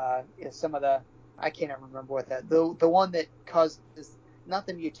with some of the, I can't even remember what the one that causes, not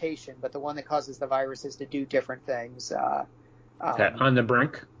the mutation, but the one that causes the viruses to do different things. On the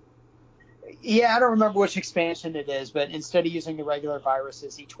Brink? Yeah, I don't remember which expansion it is, but instead of using the regular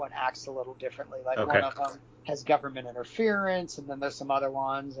viruses, each one acts a little differently. Like one of them has government interference, and then there's some other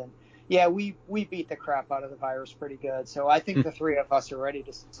ones. And yeah, we beat the crap out of the virus pretty good. So I think the 3 of us are ready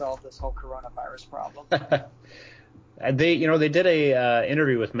to solve this whole coronavirus problem. They did a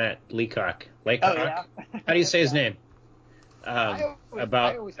interview with Matt Leacock. Oh, yeah? How do you say his name? About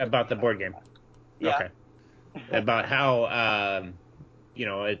the board game. Yeah. Okay. About how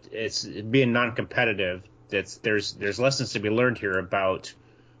it's being non-competitive. There's lessons to be learned here about.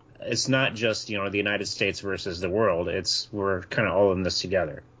 It's not just the United States versus the world. We're kind of all in this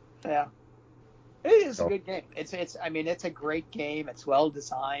together. Yeah. It is a good game. It's a great game. It's well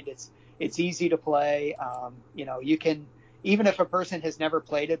designed. It's easy to play. You can, even if a person has never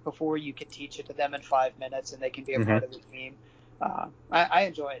played it before, you can teach it to them in 5 minutes and they can be a part of the team. I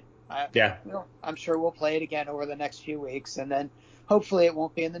enjoy it. I'm sure we'll play it again over the next few weeks, and then hopefully it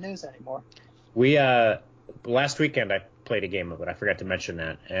won't be in the news anymore. We last weekend I played a game of it. I forgot to mention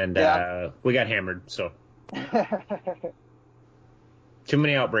that, and we got hammered. So too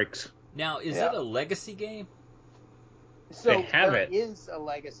many outbreaks. Now, is it a legacy game? So have there it. is a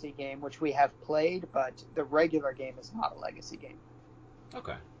Legacy game which we have played, but the regular game is not a Legacy game.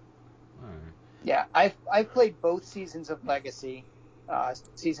 Okay. All right. Yeah, I've played both seasons of Legacy,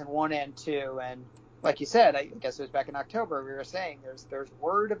 season 1 and 2, and like you said, I guess it was back in October, we were saying there's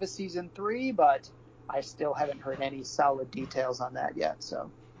word of a season 3, but I still haven't heard any solid details on that yet.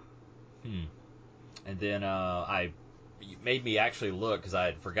 So. And then you made me actually look because I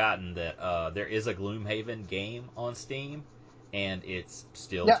had forgotten that there is a Gloomhaven game on Steam, and it's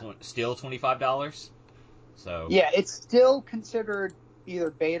still still $25. So yeah, it's still considered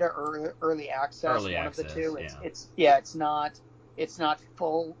either beta or early access. One of the two. It's not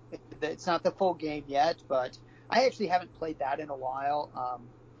full. It's not the full game yet, but I actually haven't played that in a while.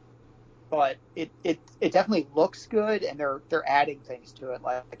 But it definitely looks good, and they're adding things to it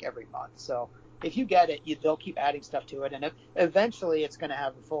like every month. So if you get it, they'll keep adding stuff to it, and eventually it's going to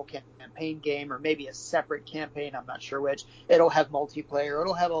have a full campaign game or maybe a separate campaign. I'm not sure which. It'll have multiplayer.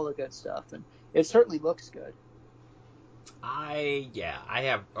 It'll have all the good stuff, and it certainly looks good. I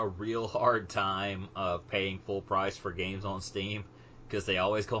have a real hard time paying full price for games on Steam because they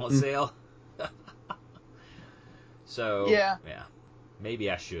always go on sale. So yeah, maybe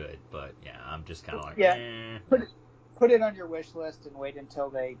I should, but yeah, I'm just kind of like Put it on your wish list and wait until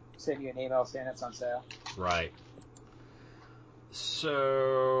they send you an email saying it's on sale. Right.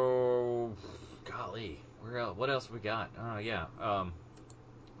 So, golly, what else we got? Oh yeah,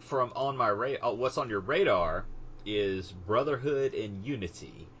 from on my what's on your radar is Brotherhood and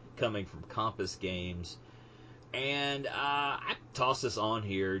Unity coming from Compass Games. And I toss this on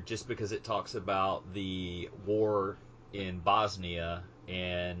here just because it talks about the war in Bosnia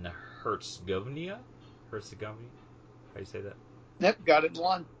and Herzegovina? How do you say that? Yep, got it in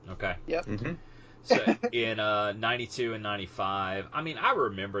one. Okay. Yep. Mm-hmm. So in 92 and 95, I mean, I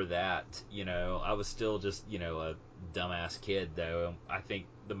remember that, I was still just, a dumbass kid, though. I think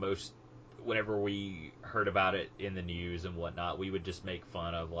whenever we heard about it in the news and whatnot, we would just make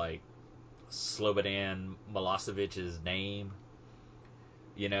fun of, like, Slobodan Milosevic's name,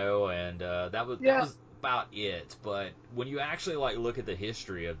 and that was about it. But when you actually, like, look at the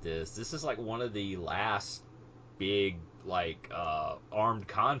history of this is, like, one of the last big, like, armed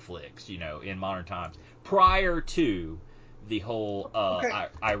conflicts, in modern times, prior to the whole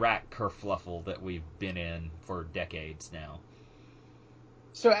Iraq kerfluffle that we've been in for decades now.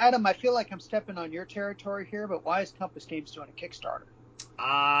 So, Adam, I feel like I'm stepping on your territory here, but why is Compass Games doing a Kickstarter?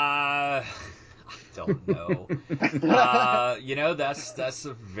 I don't know. That's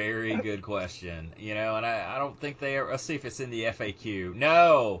a very good question. And I don't think they are. Let's see if it's in the FAQ.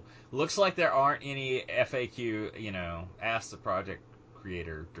 No, looks like there aren't any FAQ. Ask the project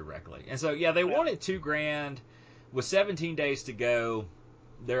creator directly. And so they wanted $2,000 with 17 days to go.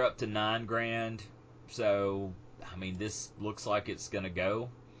 They're up to $9,000. So I mean, this looks like it's gonna go.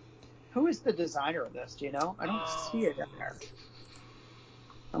 Who is the designer of this? Do you know? I don't see it in there.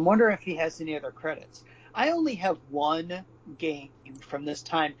 I'm wondering if he has any other credits. I only have one game from this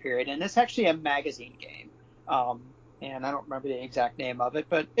time period, and it's actually a magazine game. And I don't remember the exact name of it,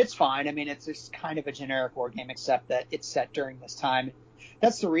 but it's fine. I mean, it's just kind of a generic war game, except that it's set during this time.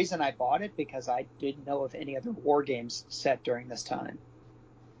 That's the reason I bought it, because I didn't know of any other war games set during this time.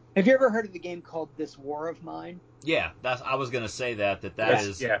 Have you ever heard of the game called This War of Mine? Yeah, I was going to say that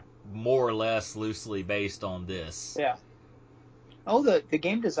is more or less loosely based on this. Yeah. Oh, the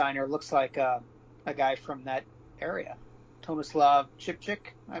game designer looks like a guy from that area. Tomislav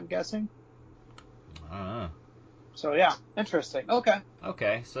Chipchik, I'm guessing. So yeah, interesting.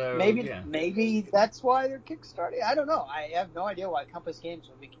 Okay, so maybe that's why they're kickstarting. I don't know. I have no idea why Compass Games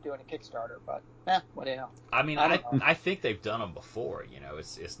would be doing a Kickstarter, but what do you know? I mean, I think they've done them before.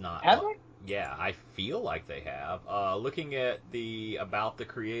 It's not. Have they? Yeah, I feel like they have. Looking at about the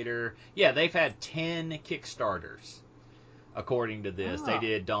creator, they've had 10 Kickstarters. According to this, they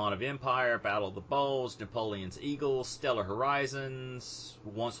did Dawn of Empire, Battle of the Bulge, Napoleon's Eagles, Stellar Horizons,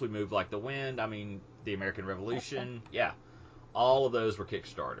 Once We Move Like the Wind, I mean, the American Revolution. Yeah, all of those were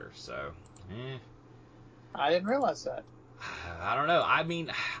Kickstarters, so. I didn't realize that. I don't know. I mean,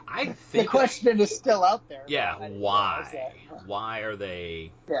 I think... The question is still out there. Yeah, why? Why are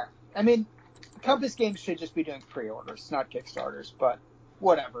they... Yeah, I mean, Compass Games should just be doing pre-orders, not Kickstarters, but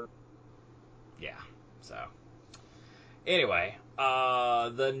whatever. Yeah, so... Anyway,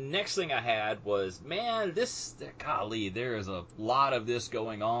 the next thing I had was, man, golly, there is a lot of this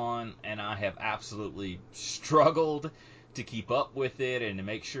going on, and I have absolutely struggled to keep up with it and to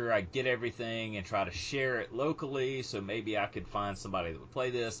make sure I get everything and try to share it locally, so maybe I could find somebody that would play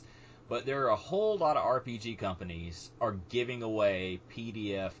this. But there are a whole lot of RPG companies are giving away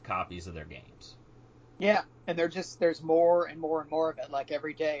PDF copies of their games. Yeah, there's more and more and more of it. Like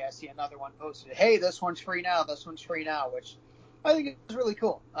every day I see another one posted. Hey, this one's free now. This one's free now, which I think is really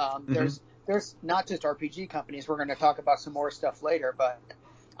cool. There's not just RPG companies. We're going to talk about some more stuff later, but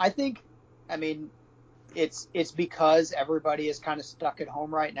I mean, it's because everybody is kind of stuck at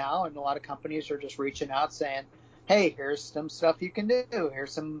home right now, and a lot of companies are just reaching out saying, hey, here's some stuff you can do.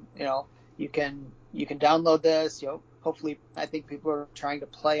 Here's some, you can download this. Hopefully, I think people are trying to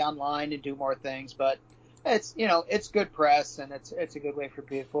play online and do more things, but it's good press, and it's a good way for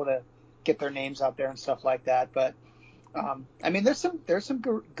people to get their names out there and stuff like that. But I mean, there's some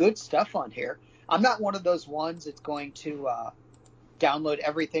good stuff on here. I'm not one of those ones that's going to download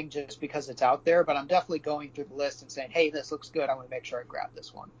everything just because it's out there, but I'm definitely going through the list and saying, hey, this looks good. I want to make sure I grab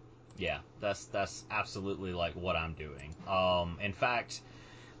this one. Yeah, that's absolutely like what I'm doing. In fact,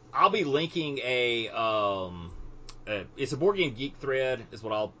 I'll be linking it's a Board Game Geek thread is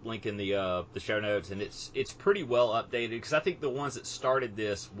what I'll link in the show notes, and it's pretty well updated, because I think the ones that started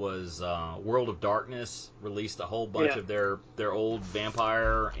this was World of Darkness released a whole bunch of their old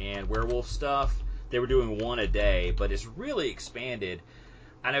vampire and werewolf stuff. They were doing one a day, but it's really expanded.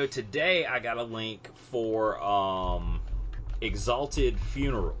 I know today I got a link for Exalted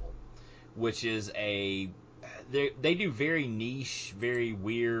Funeral, which is they do very niche, very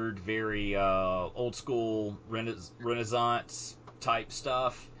weird, very old school Renaissance type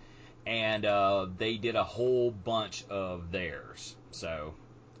stuff, and they did a whole bunch of theirs. So,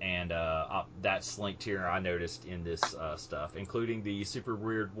 and that's linked here. I noticed in this stuff, including the super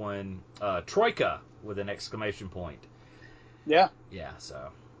weird one, Troika with an exclamation point. Yeah. Yeah.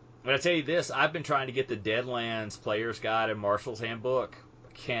 So, but I tell you this, I've been trying to get the Deadlands Player's Guide and Marshall's Handbook.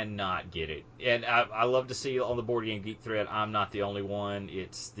 Cannot get it, and I love to see on the Board Game Geek thread, I'm not the only one.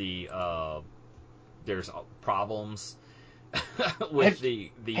 It's the there's problems with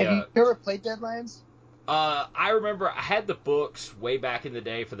the have you ever played Deadlands? I remember I had the books way back in the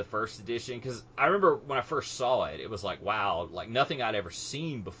day for the first edition, because I remember when I first saw it, it was like, wow, like nothing I'd ever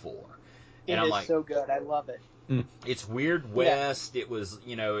seen before. And I'm like, so good. I love it. It's Weird West. Yeah. It was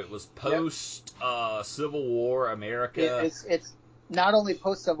post Civil War America. It's not only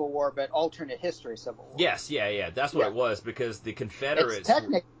post Civil War, but alternate history Civil War. Yes, yeah. That's what it was, because the Confederates.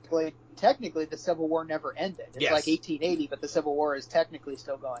 It's technically the Civil War never ended. It's like 1880, but the Civil War is technically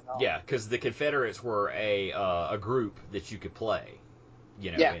still going on. Yeah, because the Confederates were a group that you could play,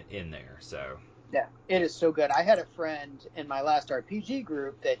 in there. So. Yeah, it is so good. I had a friend in my last RPG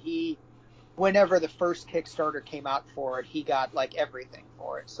group that whenever the first Kickstarter came out for it, he got like everything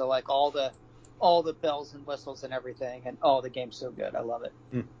for it. So like all the bells and whistles and everything, and the game's so good. I love it.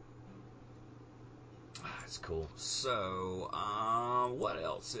 That's cool. So, what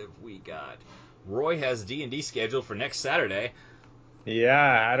else have we got? Roy has D&D scheduled for next Saturday.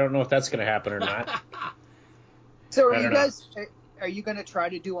 Yeah, I don't know if that's going to happen or not. So are you going to try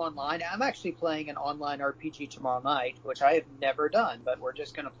to do online? I'm actually playing an online RPG tomorrow night, which I have never done, but we're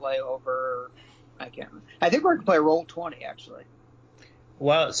just going to play over, I think we're going to play Roll20, actually.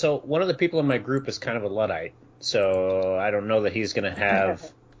 Well, so one of the people in my group is kind of a Luddite, so I don't know that he's going to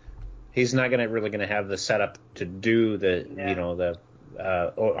have he's not really going to have the setup to do the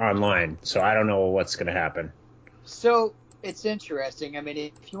online. So I don't know what's going to happen. So it's interesting. I mean,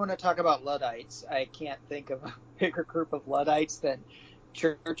 if you want to talk about Luddites, I can't think of a bigger group of Luddites than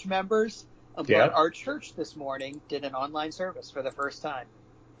church members. But our church this morning did an online service for the first time.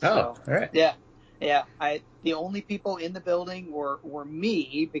 All right. Yeah. The only people in the building were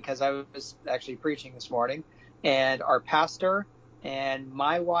me, because I was actually preaching this morning, and our pastor, and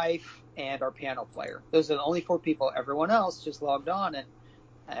my wife, and our piano player. Those are the only 4 people. Everyone else just logged on, and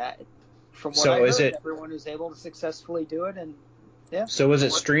from what I heard, everyone was able to successfully do it. And yeah. So was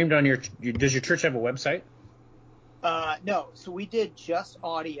it streamed on does your church have a website? No. So we did just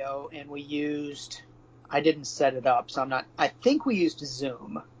audio, and I didn't set it up, so I think we used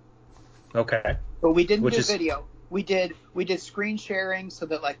Zoom. Okay. But we didn't do video. We did screen sharing so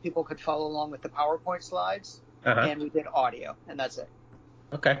that like people could follow along with the PowerPoint slides, and we did audio, and that's it.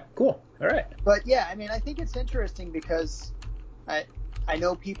 Okay, cool. All right. But yeah, I mean, I think it's interesting because I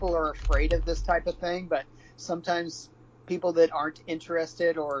know people are afraid of this type of thing, but sometimes people that aren't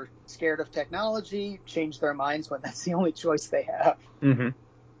interested or scared of technology change their minds when that's the only choice they have.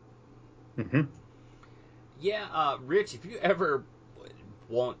 Yeah, Rich, if you ever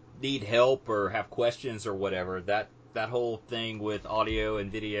need help or have questions or whatever, that whole thing with audio and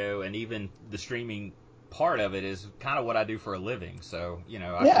video and even the streaming part of it is kind of what I do for a living. So, I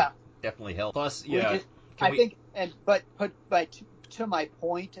can definitely help. Plus, but to my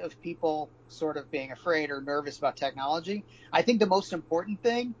point of people sort of being afraid or nervous about technology, I think the most important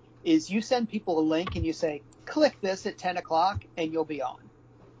thing is you send people a link and you say, click this at 10 o'clock and you'll be on.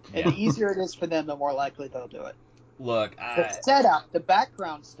 And the easier it is for them, the more likely they'll do it. Look, The setup, the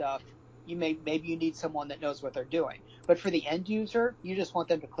background stuff, maybe you need someone that knows what they're doing. But for the end user, you just want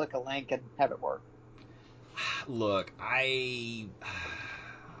them to click a link and have it work. Look, in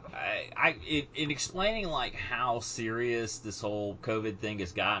explaining like how serious this whole COVID thing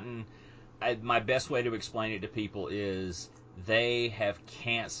has gotten, my best way to explain it to people is they have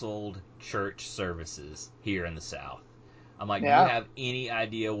canceled church services here in the South. I'm like, do you have any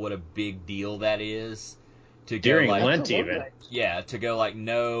idea what a big deal that is? To go during like, Lent even. Yeah, to go like,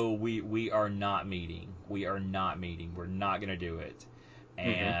 no, we are not meeting. We are not meeting. We're not going to do it.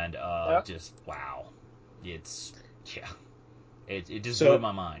 And just, wow. It just blew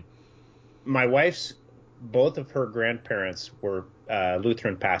my mind. My wife's, both of her grandparents were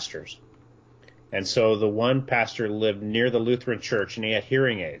Lutheran pastors. And so the one pastor lived near the Lutheran church and he had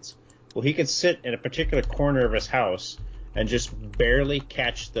hearing aids. Well, he could sit in a particular corner of his house and just barely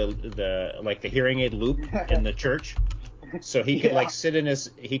catch the hearing aid loop in the church. So he could sit in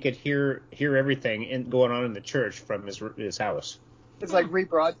he could hear everything going on in the church from his house. It's like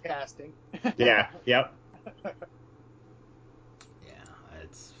rebroadcasting. Yeah. Yep.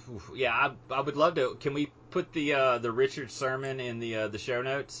 I would love to. Can we put the Richard sermon in the show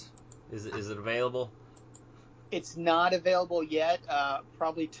notes? Is it available? It's not available yet.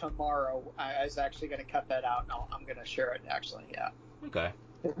 Probably tomorrow. I was actually going to cut that out, and I'm going to share it. Actually, yeah. Okay.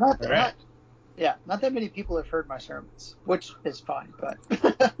 Not that many people have heard my sermons, which is fine. But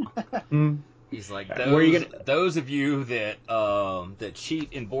he's like, those of you that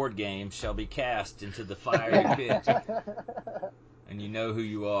cheat in board games shall be cast into the fiery pit, and you know who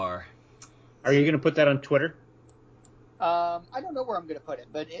you are. Are you going to put that on Twitter? I don't know where I'm going to put it,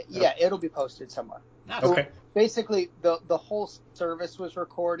 but it'll be posted somewhere. Okay. Basically, the whole service was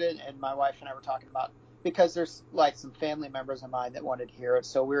recorded, and my wife and I were talking about, because there's like some family members of mine that wanted to hear it,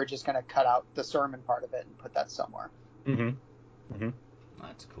 so we were just going to cut out the sermon part of it and put that somewhere.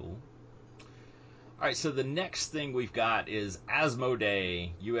 That's cool. All right, so the next thing we've got is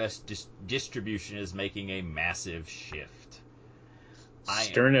Asmodee U.S. distribution is making a massive shift.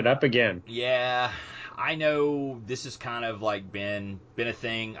 Stirring it up again. Yeah, I know this has kind of like been a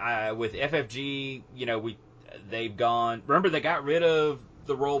thing. With FFG, they've gone. Remember, they got rid of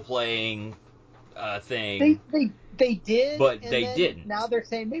the role playing thing. They did, but they didn't. Now they're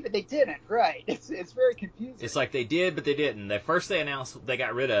saying maybe they didn't. Right? It's very confusing. It's like they did, but they didn't. They announced they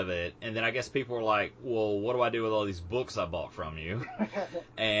got rid of it, and then I guess people were like, "Well, what do I do with all these books I bought from you?"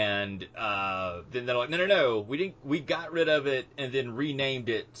 And then they're like, "No, we didn't. We got rid of it and then renamed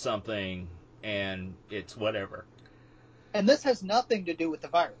it something, and it's whatever." And this has nothing to do with the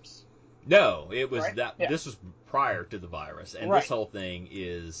virus. No, it was right? that. Yeah. This was prior to the virus, and this whole thing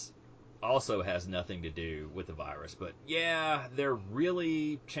also has nothing to do with the virus. But yeah, they're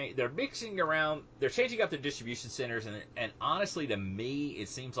really they're mixing around. They're changing up their distribution centers, and honestly, to me, it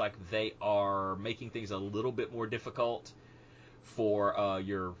seems like they are making things a little bit more difficult for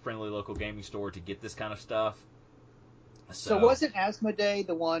your friendly local gaming store to get this kind of stuff. So wasn't Asmodee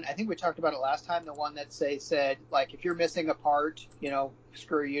the one, I think we talked about it last time, the one that said, like, if you're missing a part,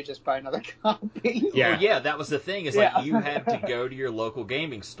 screw you, just buy another copy? Yeah. Well, yeah, that was the thing. Is like you had to go to your local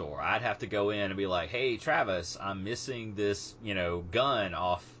gaming store. I'd have to go in and be like, hey, Travis, I'm missing this, gun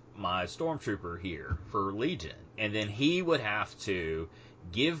off my Stormtrooper here for Legion. And then he would have to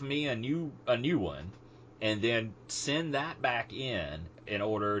give me a new one and then send that back in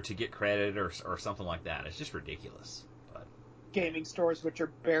order to get credit or something like that. It's just ridiculous. Gaming stores which are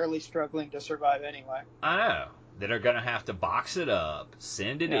barely struggling to survive anyway. I know. That are going to have to box it up,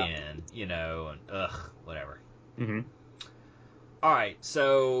 send it in, and whatever. Mm-hmm. All right,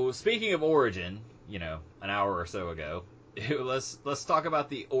 so speaking of Origin, an hour or so ago, let's talk about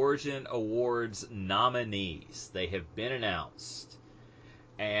the Origin Awards nominees. They have been announced.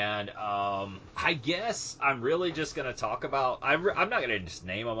 And I guess I'm really just going to talk about... I'm not going to just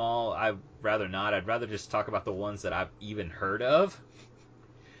name them all. I'd rather not. I'd rather just talk about the ones that I've even heard of.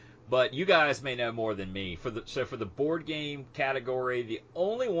 But you guys may know more than me. For the board game category, the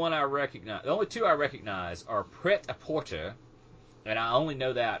only two I recognize are Pret-a-Porter. And I only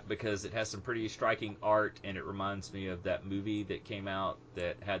know that because it has some pretty striking art, and it reminds me of that movie that came out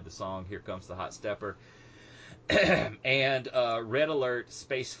that had the song "Here Comes the Hot Stepper." And Red Alert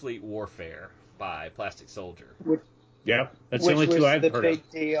Space Fleet Warfare by Plastic Soldier. That's the only two I've heard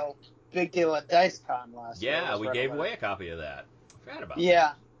of. Big deal at DiceCon last year. Yeah, we gave away a copy of that. I forgot about that.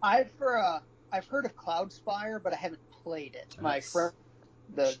 Yeah, I've heard of Cloudspire, but I haven't played it. My friend,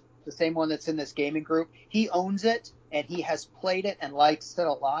 the same one that's in this gaming group, he owns it, and he has played it and likes it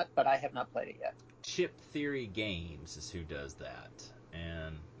a lot, but I have not played it yet. Chip Theory Games is who does that.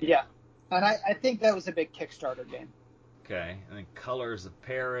 And yeah. And I think that was a big Kickstarter game. Okay, and then Colors of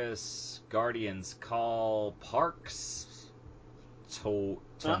Paris, Guardians Call, Parks,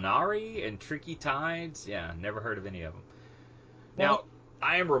 Tonari, and Tricky Tides. Yeah, never heard of any of them. Now,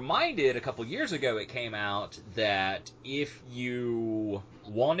 I am reminded a couple years ago it came out that if you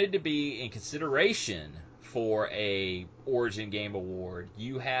wanted to be in consideration for a Origin Game Award,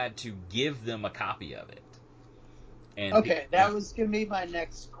 you had to give them a copy of it. And okay, that was going to be my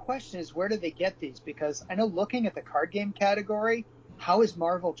next question is where do they get these? Because I know looking at the card game category, how is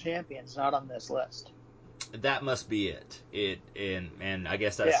Marvel Champions not on this list? That must be it. And I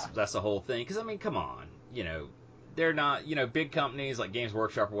guess that's the whole thing. Because, I mean, come on. They're not, big companies like Games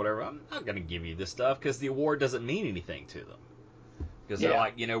Workshop or whatever. I'm not going to give you this stuff because the award doesn't mean anything to them. Because they're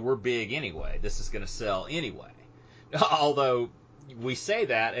like, we're big anyway. This is going to sell anyway. Although we say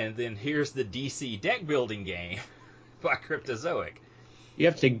that, and then here's the DC deck building game by Cryptozoic. You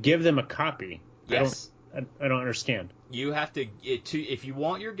have to give them a copy. Yes. I don't understand. You have to if you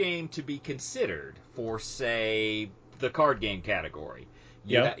want your game to be considered for, say, the card game category,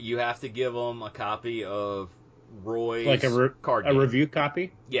 you have to give them a copy of Roy's card game. A review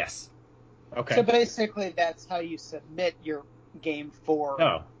copy? Yes. Okay. So basically that's how you submit your game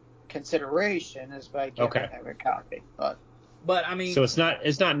for consideration is by giving them a copy. But I mean, so it's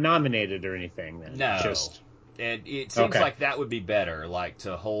not nominated or anything then. No. And it seems like that would be better, like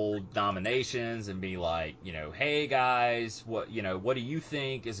to hold nominations and be like, hey guys, what do you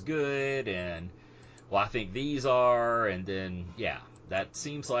think is good? And well, I think these are, and then that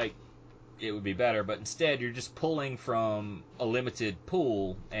seems like it would be better. But instead, you're just pulling from a limited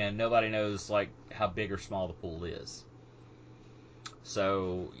pool, and nobody knows like how big or small the pool is.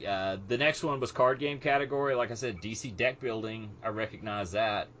 So the next one was card game category. Like I said, DC deck building. I recognize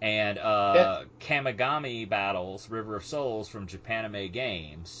that. And Kamigami Battles, River of Souls from Japanime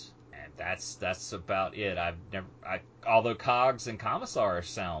Games. And that's about it. Although Cogs and Commissars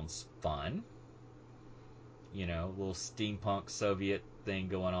sounds fun. A little steampunk Soviet thing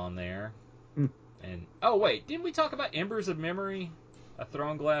going on there. And oh wait, didn't we talk about Embers of Memory, a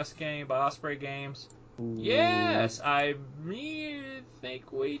Throne Glass game by Osprey Games? Yes, I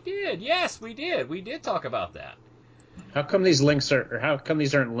think we did. Yes, we did. We did talk about that. How come these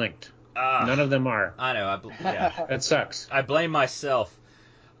aren't linked? None of them are. I know. That sucks. I blame myself.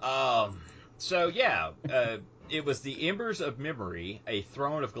 It was the Embers of Memory, a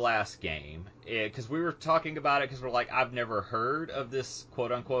Throne of Glass game. Because we were talking about it because we're like, I've never heard of this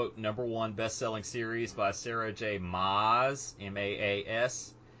quote-unquote #1 best-selling series by Sarah J. Maas,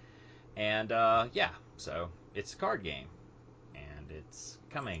 Maas. And, so it's a card game. And it's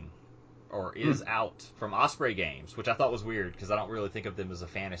coming, or is out, from Osprey Games, which I thought was weird, because I don't really think of them as a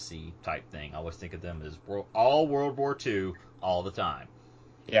fantasy type thing. I always think of them as all World War II, all the time.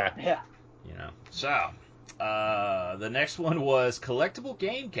 Yeah. So, the next one was collectible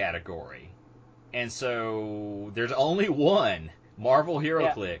game category. And so, there's only one, Marvel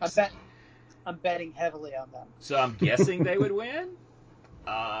HeroClix. I'm betting heavily on them. So I'm guessing they would win?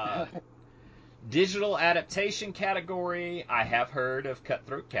 Digital adaptation category, I have heard of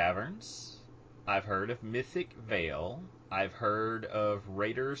Cutthroat Caverns. I've heard of Mythic Vale. I've heard of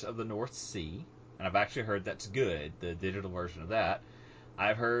Raiders of the North Sea. And I've actually heard that's good, the digital version of that.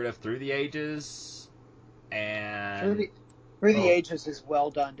 I've heard of Through the Ages. And Through the Ages is well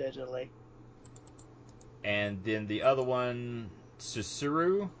done digitally. And then the other one,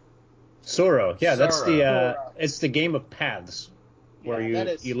 Susuru. Soro. Yeah, that's it's the game of paths. Where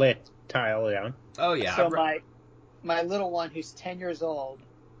you lay a tile down. Oh, yeah. So my little one, who's 10 years old,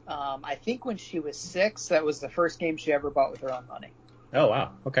 I think when she was 6, that was the first game she ever bought with her own money. Oh,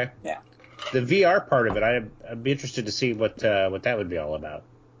 wow. Okay. Yeah. The VR part of it, I'd be interested to see what that would be all about.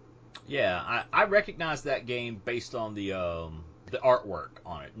 Yeah, I recognize that game based on the artwork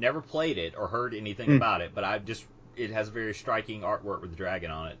on it. Never played it or heard anything about it, but it has very striking artwork with the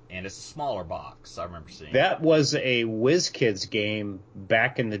dragon on it, and it's a smaller box. I remember seeing that was a WizKids game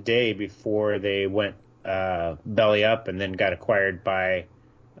back in the day before they went belly up and then got acquired by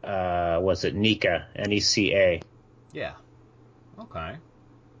was it NECA, NECA? Yeah. Okay.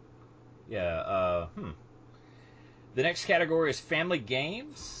 Yeah. The next category is family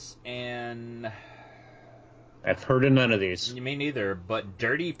games, and I've heard of none of these. Me neither, but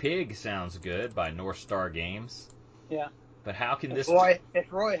Dirty Pig sounds good by North Star Games. Yeah. But how can if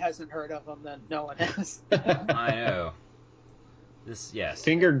Roy hasn't heard of them, then no one has. I know. Yes.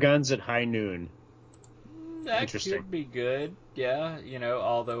 Finger Guns at High Noon. That interesting. could be good, yeah.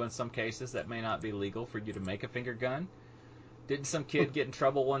 Although in some cases that may not be legal for you to make a finger gun. Didn't some kid get in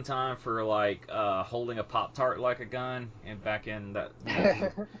trouble one time for holding a Pop-Tart like a gun? And back in that,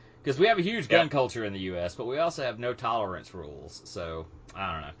 because we have a huge gun culture in the U.S., but we also have no tolerance rules. So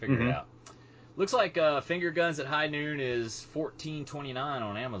I don't know. Figure it out. Looks like Finger Guns at High Noon is $14.29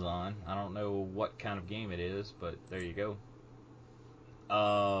 on Amazon. I don't know what kind of game it is, but there you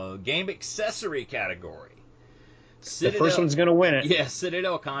go. Game accessory category. The first one's going to win it. Yeah,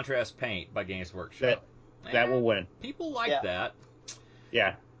 Citadel Contrast Paint by Games Workshop. That will win. People like that.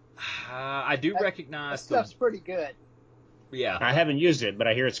 Yeah. I do recognize... That stuff's pretty good. Yeah. I haven't used it, but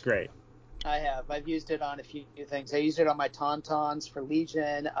I hear it's great. I have. I've used it on a few things. I used it on my Tauntauns for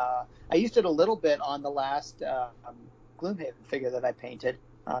Legion. I used it a little bit on the last Gloomhaven figure that I painted.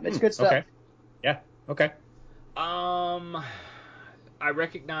 It's good stuff. Okay. Yeah. Okay. I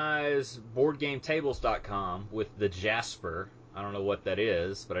recognize BoardGameTables.com with the Jasper. I don't know what that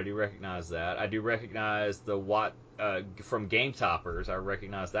is, but I do recognize that. I do recognize the Watt from Game Toppers. I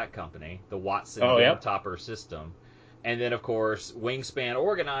recognize that company, the Watson Game Topper system. And then, of course, Wingspan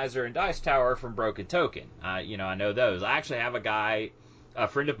Organizer and Dice Tower from Broken Token. I know those. I actually have a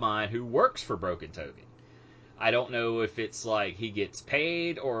friend of mine who works for Broken Token. I don't know if it's like he gets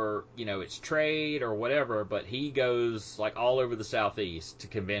paid or, it's trade or whatever, but he goes like all over the Southeast to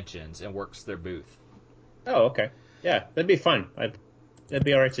conventions and works their booth. Oh, okay. Yeah, that'd be fun. That'd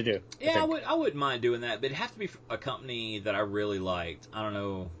be all right to do. Yeah, I wouldn't mind doing that, but it'd have to be a company that I really liked. I don't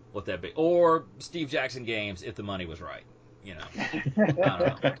know what that'd be. Or Steve Jackson Games if the money was right. I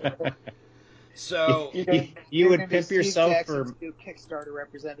don't know. So you would pimp yourself for Kickstarter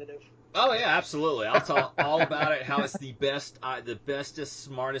representative. Oh yeah, absolutely. I'll talk all about it. How it's the bestest,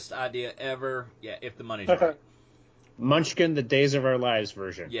 smartest idea ever. Yeah, if the money's right. Munchkin, the Days of Our Lives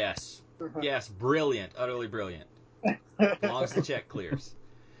version. Yes, yes, brilliant, utterly brilliant. As long as the check clears.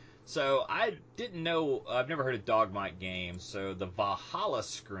 So I didn't know. I've never heard of Dogmite Games. So the Valhalla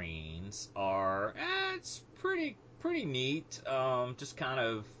screens are it's pretty neat. Just kind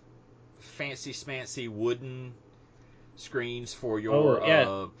of fancy smancy wooden screens for your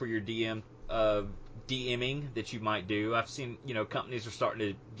DMing that you might do. I've seen companies are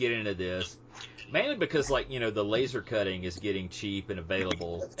starting to get into this, mainly because the laser cutting is getting cheap and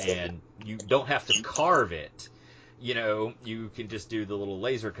available, and you don't have to carve it. You can just do the little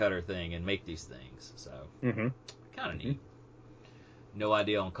laser cutter thing and make these things. So kind of neat. No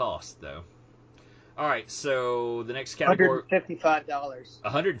idea on cost though. All right, so the next category. $155.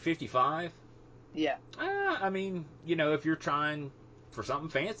 $155. Yeah. I mean, if you're trying for something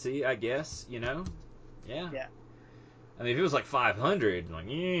fancy, I guess, Yeah. Yeah. I mean, if it was like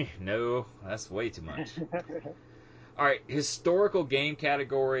 $500, no, that's way too much. All right, historical game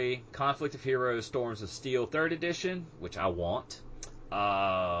category, Conflict of Heroes, Storms of Steel, 3rd edition, which I want.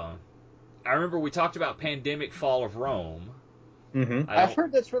 I remember we talked about Pandemic Fall of Rome. I've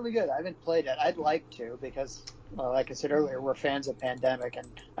heard that's really good. I haven't played it. I'd like to because, like I said earlier, we're fans of Pandemic, and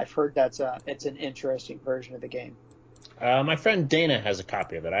I've heard it's an interesting version of the game. My friend Dana has a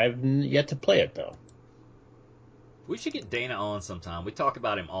copy of it. I've yet to play it, though. We should get Dana on sometime. We talk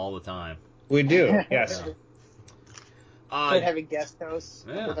about him all the time. We do, yes. Start having guest hosts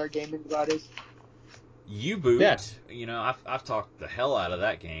with our gaming buddies. U-Boot, I've talked the hell out of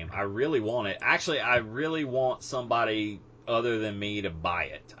that game. I really want it. Actually, I really want somebody other than me to buy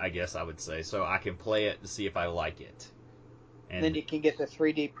it, I guess I would say, so I can play it to see if I like it. And then you can get the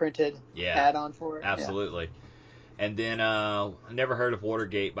 3D printed add-on for it. Absolutely. Yeah. And then I never heard of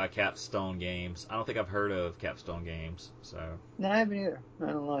Watergate by Capstone Games. I don't think I've heard of Capstone Games. So no, I haven't either. I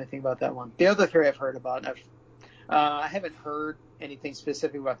don't know anything about that one. The other three I've heard about, and I haven't heard anything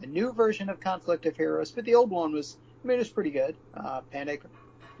specific about the new version of Conflict of Heroes, but the old one was pretty good. Panic,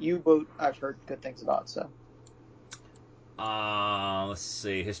 U-Boot, I've heard good things about. So. Let's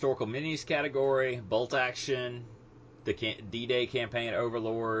see. Historical minis category, Bolt Action, the D-Day campaign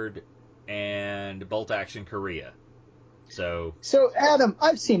Overlord, and Bolt Action Korea. So Adam,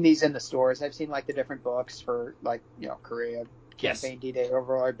 I've seen these in the stores. I've seen the different books for Korea, campaign, D-Day,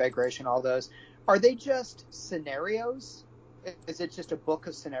 Overlord, Bagration, all those. Are they just scenarios? Is it just a book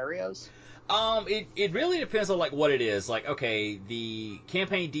of scenarios? It really depends on what it is. Okay, the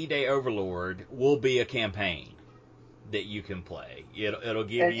campaign D-Day Overlord will be a campaign that you can play. It'll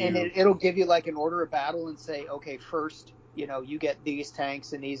give you... And it'll give you an order of battle and say, okay, first, you get these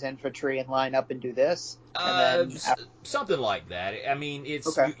tanks and these infantry and line up and do this. And then something like that. I mean,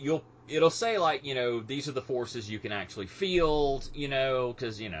 it's okay. It'll say these are the forces you can actually field,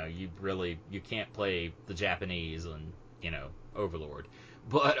 because you can't play the Japanese and Overlord.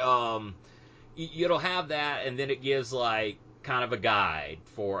 But it'll have that, and then it gives like kind of a guide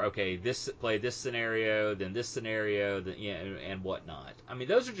for play this scenario, then this scenario, then and whatnot. I mean,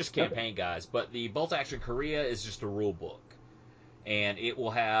 those are just campaign guides, but the Bolt Action Korea is just a rule book, and it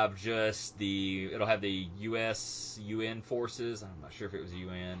will have it'll have the U.S. UN forces. I'm not sure if it was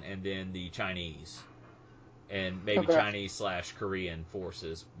UN, and then the Chinese, and maybe Chinese/Korean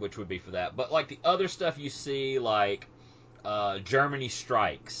forces, which would be for that. But like the other stuff you see, like Germany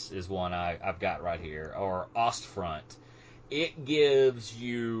Strikes is one I've got right here, or Ostfront. It gives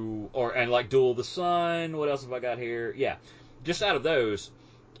you, and like Duel of the Sun, what else have I got here? Yeah, just out of those,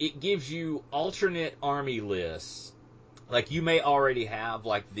 it gives you alternate army lists. Like you may already have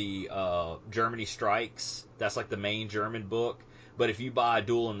like the Germany Strikes, that's like the main German book, but if you buy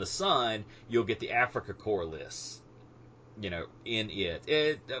Duel in the Sun, you'll get the Africa Corps lists, in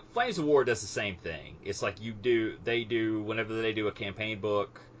it. Flames of War does the same thing. It's like they do, whenever they do a campaign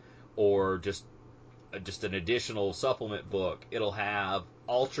book or just an additional supplement book, it'll have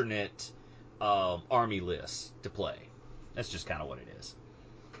alternate army lists to play. That's just kind of what it is.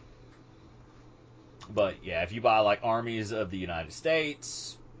 But yeah, if you buy like Armies of the United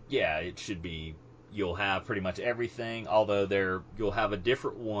States, yeah, it should be, you'll have pretty much everything, although you'll have a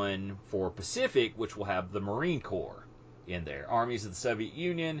different one for Pacific, which will have the Marine Corps in there. Armies of the Soviet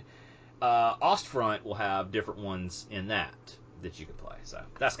Union, Ostfront will have different ones in that you can play. So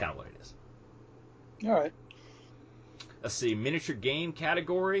that's kind of what it is. All right. Let's see, miniature game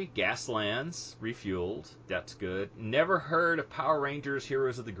category, Gaslands, refueled. That's good. Never heard of Power Rangers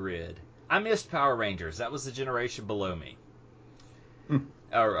Heroes of the Grid. I missed Power Rangers. That was the generation below me.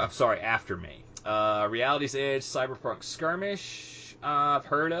 Or, I'm sorry, after me. Reality's Edge, Cyberpunk Skirmish, I've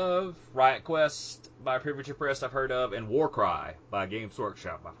heard of. Riot Quest by Privilege Press, I've heard of. And Warcry by Games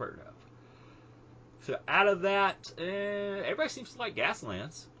Workshop, I've heard of. So out of that, everybody seems to like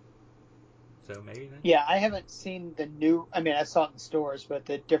Gaslands. So maybe then. Yeah, I haven't seen the new. I mean, I saw it in the stores, but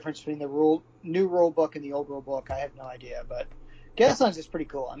the difference between the new rule book and the old rule book, I have no idea. But Gaslands is pretty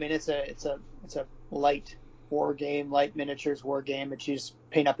cool. I mean, it's a light war game, light miniatures war game. But you just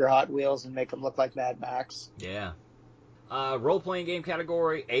paint up your Hot Wheels and make them look like Mad Max. Yeah. Role-playing game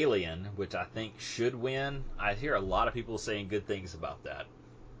category, Alien, which I think should win. I hear a lot of people saying good things about that.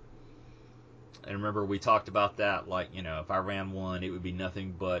 And remember, we talked about that, like, if I ran one, it would be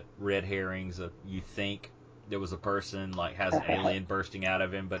nothing but red herrings. You think there was a person, like, has an alien bursting out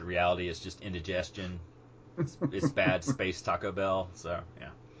of him, but in reality it's just indigestion. It's bad space Taco Bell, so, yeah.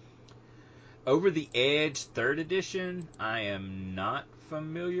 Over the Edge 3rd edition, I am not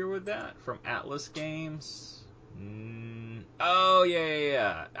familiar with that, from Atlas Games. Oh,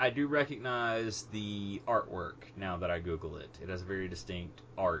 yeah. I do recognize the artwork now that I Google it. It has a very distinct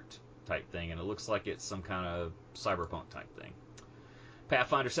art type thing, and it looks like it's some kind of cyberpunk type thing.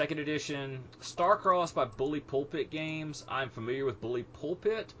 Pathfinder 2nd edition, Starcrossed by Bully Pulpit Games. I'm familiar with Bully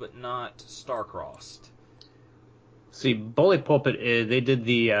Pulpit, but not Starcrossed. See, Bully Pulpit, they did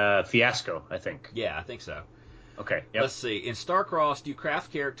the Fiasco, I think. Yeah, I think so. Okay, yep. Let's see. In Starcrossed, you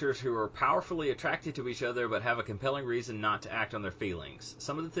craft characters who are powerfully attracted to each other but have a compelling reason not to act on their feelings.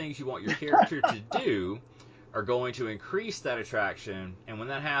 Some of the things you want your character to do are going to increase that attraction, and when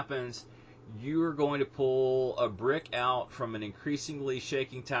that happens, you are going to pull a brick out from an increasingly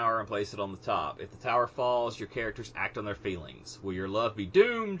shaking tower and place it on the top. If the tower falls, your characters act on their feelings. Will your love be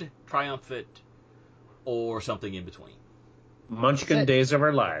doomed, triumphant, or something in between? Munchkin Days of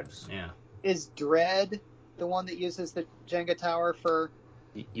Our Lives. Yeah. Is Dread the one that uses the Jenga tower for?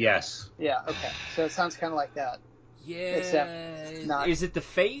 Yes. Yeah. Okay. So it sounds kind of like that. Yeah. Except not. Is it the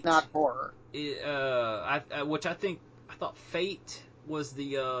Fate? Not horror. Which I thought Fate was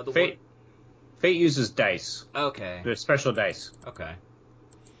the Fate. one. Fate uses dice. Okay. The special dice. Okay.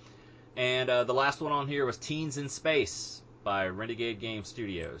 And the last one on here was Teens in Space by Renegade Game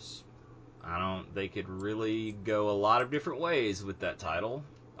Studios. They could really go a lot of different ways with that title.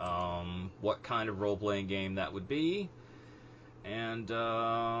 What kind of role-playing game that would be. And,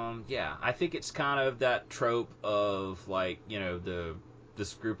 yeah, I think it's kind of that trope of, like,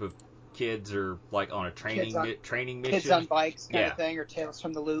 this group of kids are, like, on a training mission. Kids on bikes kind of thing, or Tales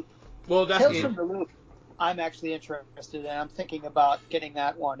from the Loop. Well, that's Tales from the Loop, I'm actually interested in. I'm thinking about getting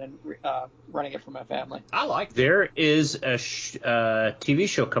that one and running it for my family. I like There is a TV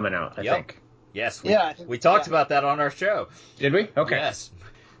show coming out, I think. Yes, we talked about that on our show. Did we? Okay. Yes,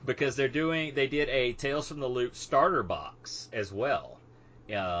 because they did a Tales from the Loop starter box as well.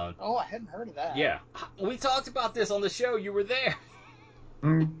 Oh, I hadn't heard of that. Yeah, we talked about this on the show. You were there.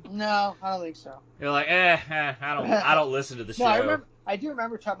 No, I don't think so. You're like, I don't listen to the show. No, I do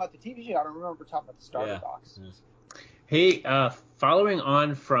remember talking about the TV show. I don't remember talking about the starter box. Hey, following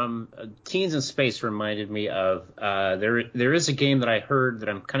on from Teens in Space reminded me of there is a game that I heard that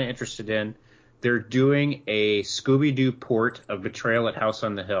I'm kind of interested in. They're doing a Scooby-Doo port of Betrayal at House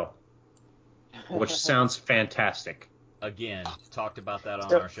on the Hill, which sounds fantastic. Again, talked about that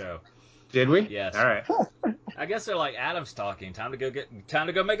on our show. Did we? Yes. All right. I guess they're like Adam's talking. Time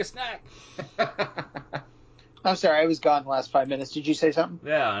to go make a snack. I'm sorry, I was gone the last 5 minutes. Did you say something?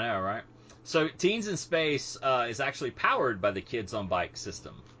 Yeah, I know, right? So Teens in Space is actually powered by the Kids on Bike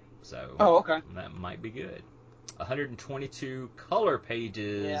system. So okay. That might be good. 122 color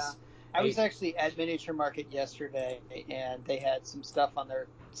pages. Yeah. I was actually at Miniature Market yesterday, and they had some stuff on their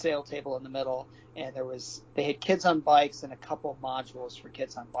sale table in the middle, and they had Kids on Bikes and a couple of modules for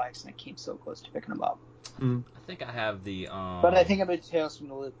Kids on Bikes, and I came so close to picking them up. I think I have the but I think I'm going to Tales from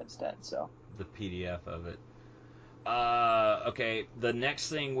the Loop instead. So the PDF of it. Okay, the next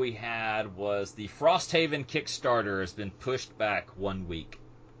thing we had was the Frosthaven Kickstarter has been pushed back 1 week.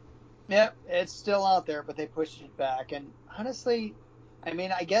 Yep, it's still out there, but they pushed it back. And honestly, I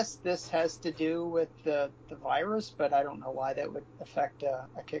mean, I guess this has to do with the virus, but I don't know why that would affect a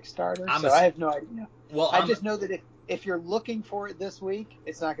Kickstarter. I have no idea. Well, I just know that if you're looking for it this week,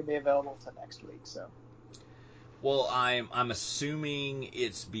 it's not going to be available until next week. So. Well, I'm assuming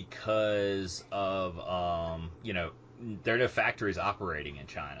it's because of there are no factories operating in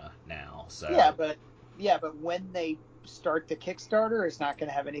China now. So yeah, but when they start the Kickstarter, it's not going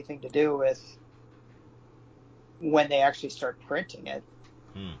to have anything to do with when they actually start printing it.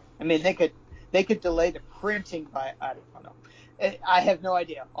 I mean, they could delay the printing by, I don't know. I have no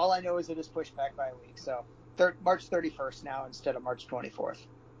idea. All I know is it is pushed back by a week. So March 31st now instead of March 24th.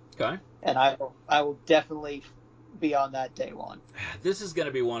 Okay. And I will definitely be on that day one. This is going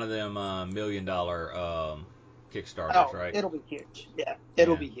to be one of them $1 million Kickstarters, right? It'll be huge. Yeah,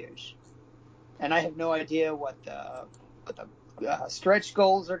 it'll be huge. And I have no idea what the stretch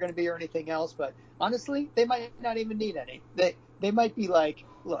goals are going to be or anything else. But honestly, they might not even need any. They might be like,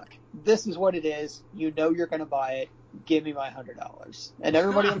 look, this is what it is. You know you're going to buy it. Give me my $100, and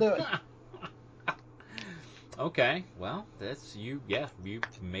everybody will do it. Okay, well, that's you. Yeah, you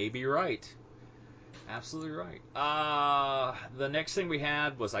may be right. Absolutely right. The next thing we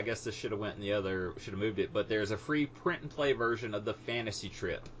had was, I guess this should have moved it, but there's a free print and play version of the Fantasy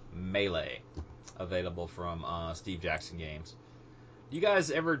Trip Melee available from Steve Jackson Games. Do you guys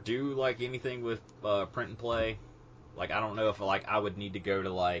ever do like anything with print and play? Like, I don't know if I would need to go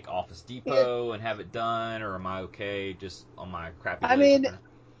to like Office Depot and have it done, or am I okay just on my crappy? I mean,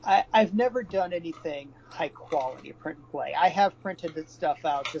 I've never done anything high quality print and play. I have printed this stuff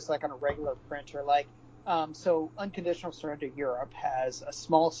out just like on a regular printer. Like, so Unconditional Surrender Europe has a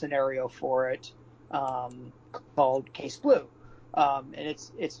small scenario for it called Case Blue, and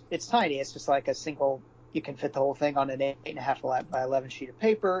it's tiny. It's just like a single. You can fit the whole thing on an 8.5 by 11 sheet of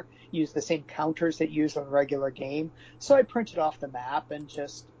paper. Use the same counters that you use on a regular game. So I printed off the map and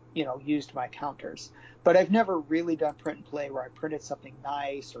just used my counters. But I've never really done print and play where I printed something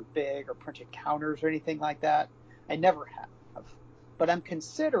nice or big or printed counters or anything like that. I never have. But I'm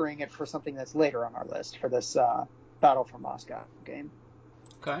considering it for something that's later on our list for this Battle for Moscow game.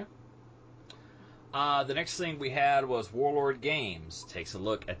 Okay. The next thing we had was Warlord Games takes a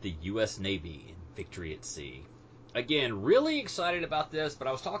look at the U.S. Navy in Victory at Sea. Again, really excited about this, but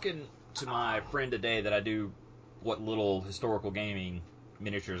I was talking to my friend today that I do what little historical gaming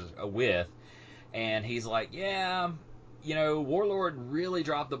miniatures with, and he's like, yeah, Warlord really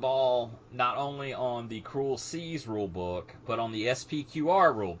dropped the ball not only on the Cruel Seas rulebook, but on the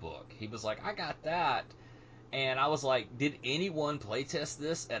SPQR rulebook. He was like, I got that. And I was like, did anyone playtest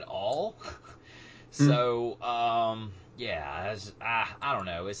this at all? So, yeah, I don't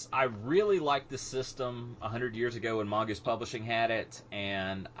know. I really liked this system 100 years ago when Mongoose Publishing had it,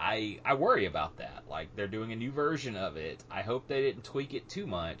 and I worry about that. Like, they're doing a new version of it. I hope they didn't tweak it too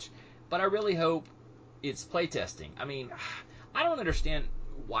much, but I really hope it's playtesting. I mean, I don't understand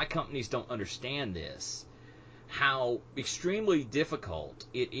why companies don't understand this. How extremely difficult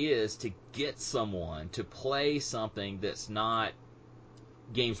it is to get someone to play something that's not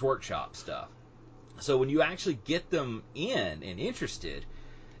Games Workshop stuff. So when you actually get them in and interested,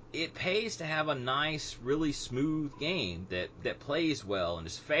 it pays to have a nice, really smooth game that plays well and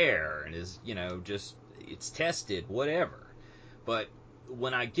is fair and is, just it's tested, whatever. But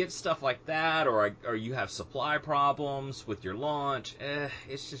when I get stuff like that, or you have supply problems with your launch,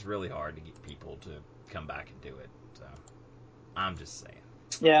 it's just really hard to get people to come back and do it. So I'm just saying.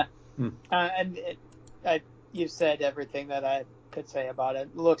 Yeah, and you've said everything that I could say about it.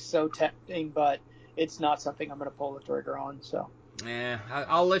 It looks so tempting, but it's not something I'm going to pull the trigger on. So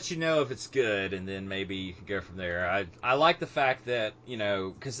I'll let you know if it's good, and then maybe you can go from there. I like the fact that,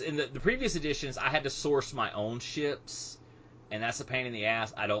 because in the previous editions, I had to source my own ships, and that's a pain in the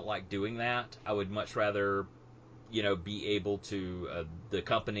ass. I don't like doing that. I would much rather, be able to, the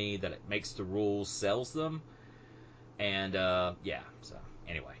company that makes the rules sells them. And, so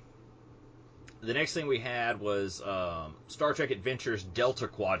anyway. The next thing we had was Star Trek Adventures Delta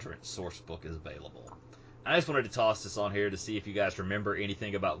Quadrant sourcebook is available. I just wanted to toss this on here to see if you guys remember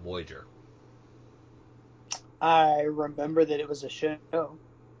anything about Voyager. I remember that it was a show.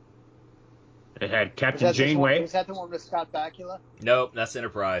 It had Captain Janeway. Was that the one with Scott Bakula? Nope, that's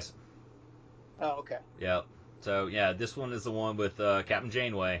Enterprise. Oh, okay. Yep. So, this one is the one with Captain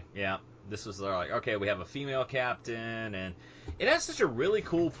Janeway. Yeah. This was like, okay, we have a female captain, and it has such a really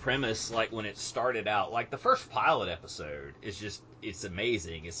cool premise, like, when it started out. Like, the first pilot episode is just, it's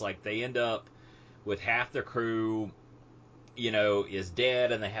amazing. It's like they end up with half their crew, is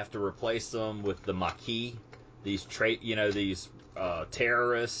dead, and they have to replace them with the Maquis, these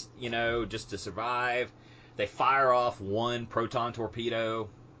terrorists, just to survive. They fire off one proton torpedo,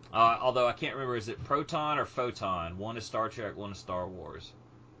 although I can't remember, is it proton or photon? One is Star Trek, one is Star Wars.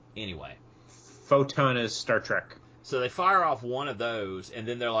 Anyway. Photon is Star Trek. So they fire off one of those, and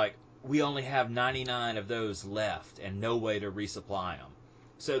then they're like, we only have 99 of those left, and no way to resupply them.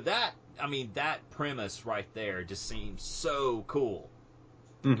 So that premise right there just seems so cool.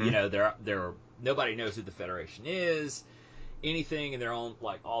 Mm-hmm. Nobody knows who the Federation is, anything, and they're on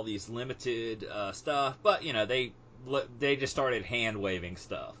like all these limited stuff. But they just started hand waving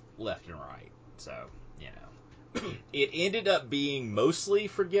stuff left and right. So it ended up being mostly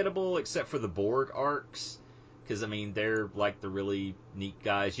forgettable, except for the Borg arcs, because they're like the really neat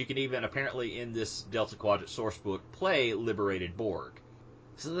guys. You can even apparently in this Delta Quadrant sourcebook play liberated Borg.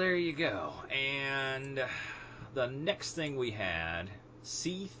 So there you go. And the next thing we had,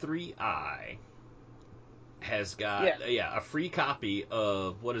 C3I has got a free copy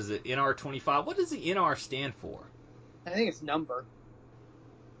of, what is it, NR25. What does the NR stand for? I think it's number.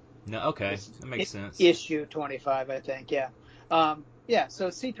 No, okay, that makes sense. Issue 25, I think, yeah. So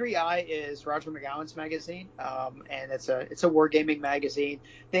C3I is Roger McGowan's magazine, and it's a wargaming magazine.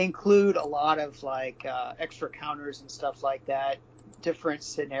 They include a lot of like extra counters and stuff like that, different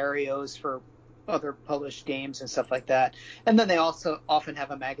scenarios for other published games and stuff like that. And then they also often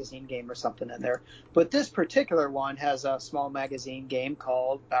have a magazine game or something in there. But this particular one has a small magazine game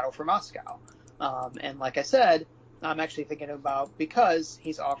called Battle for Moscow. And like I said, I'm actually thinking about, because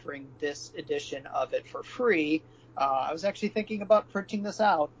he's offering this edition of it for free, I was actually thinking about printing this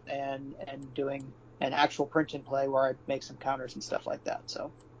out and doing an actual print and play where I make some counters and stuff like that.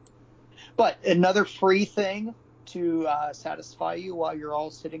 So, but another free thing to satisfy you while you're all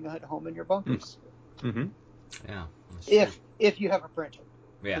sitting at home in your bunkers. Mm-hmm. Yeah. If you have a printer.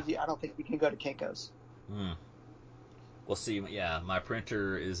 Yeah. I don't think you can go to Kinko's. Well, see, my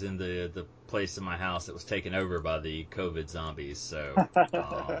printer is in the place in my house that was taken over by the COVID zombies, so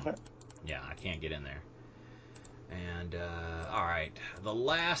I can't get in there. And all right, the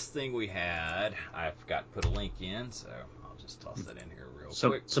last thing we had, I forgot to put a link in, so I'll just toss that in here real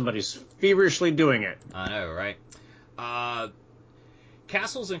quick. Somebody's feverishly doing it. I know, right?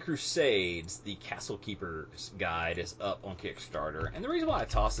 Castles and Crusades, the Castle Keeper's Guide, is up on Kickstarter. And the reason why I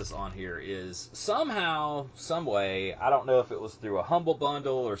toss this on here is somehow, some way, I don't know if it was through a Humble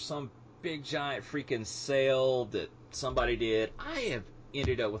Bundle or some big giant freaking sale that somebody did, I have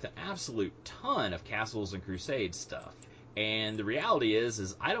ended up with an absolute ton of Castles and Crusades stuff. And the reality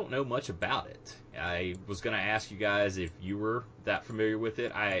is I don't know much about it. I was going to ask you guys if you were that familiar with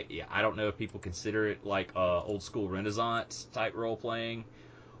it. I don't know if people consider it like old school Renaissance type role playing,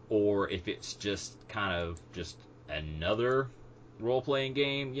 or if it's just kind of just another role playing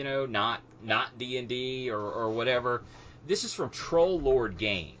game, not D&D or whatever. This is from Troll Lord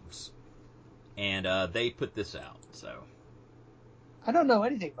Games, and they put this out. So I don't know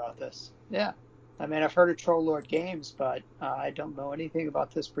anything about this. Yeah. I've heard of Troll Lord Games, but I don't know anything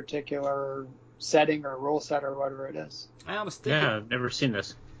about this particular setting or rule set or whatever it is. I've never seen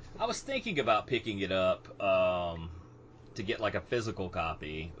this. I was thinking about picking it up to get like a physical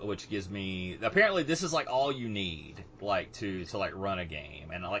copy, which gives me, apparently this is like all you need like to like run a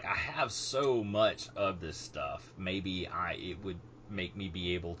game, and like I have so much of this stuff. Maybe it would make me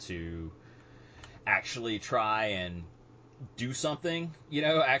be able to actually try and do something,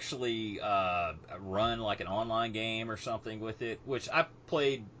 actually run like an online game or something with it, which I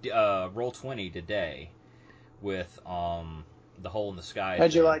played Roll20 today with the Hole in the Sky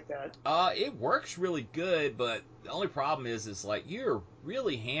How'd you like that? It works really good, but the only problem is like you're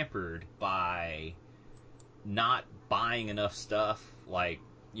really hampered by not buying enough stuff, like,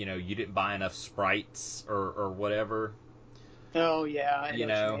 you didn't buy enough sprites or whatever. Oh, yeah, I know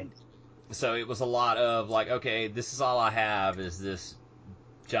what you mean. So it was a lot of, like, okay, this is all I have is this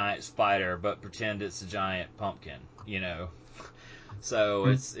giant spider, but pretend it's a giant pumpkin, So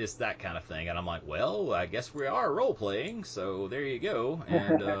it's that kind of thing. And I'm like, well, I guess we are role-playing, so there you go.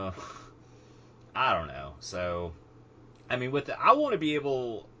 And I don't know. So, I mean, I want to be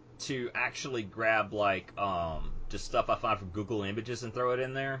able to actually grab, like, just stuff I find from Google Images and throw it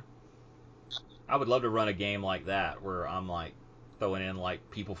in there. I would love to run a game like that where I'm, like, throwing in,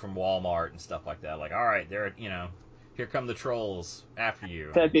 like, people from Walmart and stuff like that. Like, all right, they're, here come the trolls after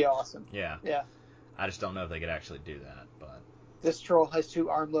you. That'd be awesome. Yeah. Yeah. I just don't know if they could actually do that, but... This troll has 2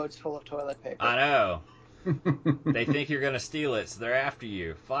 armloads full of toilet paper. I know. They think you're going to steal it, so they're after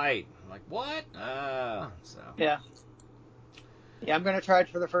you. Fight. I'm like, what? So. Yeah. Yeah, I'm going to try it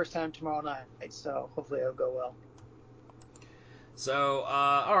for the first time tomorrow night, so hopefully it'll go well. So,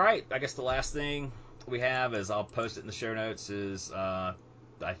 all right. I guess the last thing we have is, I'll post it in the show notes, is I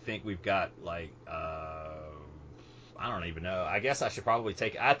think we've got, like, I don't even know. I guess I should probably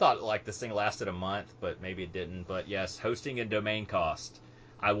take... I thought, like, this thing lasted a month, but maybe it didn't. But, yes, hosting and domain cost.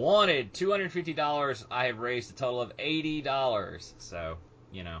 I wanted $250. I have raised a total of $80. So,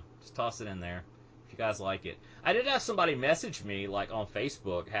 just toss it in there if you guys like it. I did have somebody message me, like, on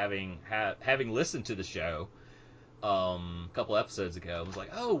Facebook, having listened to the show a couple episodes ago. I was like,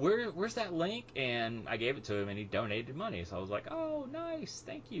 oh, where's that link? And I gave it to him, and he donated money. So I was like, oh, nice.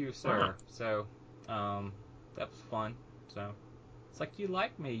 Thank you, sir. So, that was fun. So, it's like, you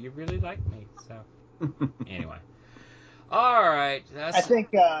like me. You really like me. So, anyway. All right. I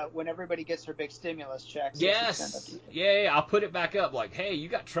think when everybody gets their big stimulus checks, yes, yeah, I'll put it back up. Like, hey, you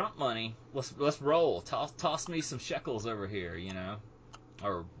got Trump money. Let's roll. Toss me some shekels over here,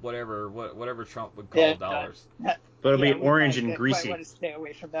 or whatever Trump would call dollars. But it'll be orange and greasy. I want to stay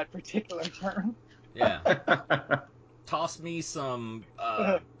away from that particular term. Yeah. Toss me some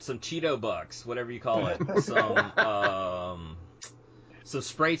Cheeto bucks, whatever you call it. Some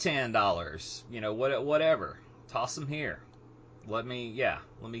spray tan dollars. Whatever. Toss them here. Let me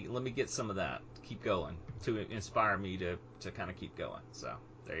get some of that. Keep going to inspire me to kind of keep going. So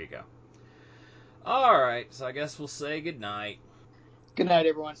there you go. All right. So I guess we'll say good night. Good night,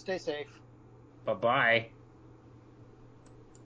 everyone. Stay safe. Bye-bye.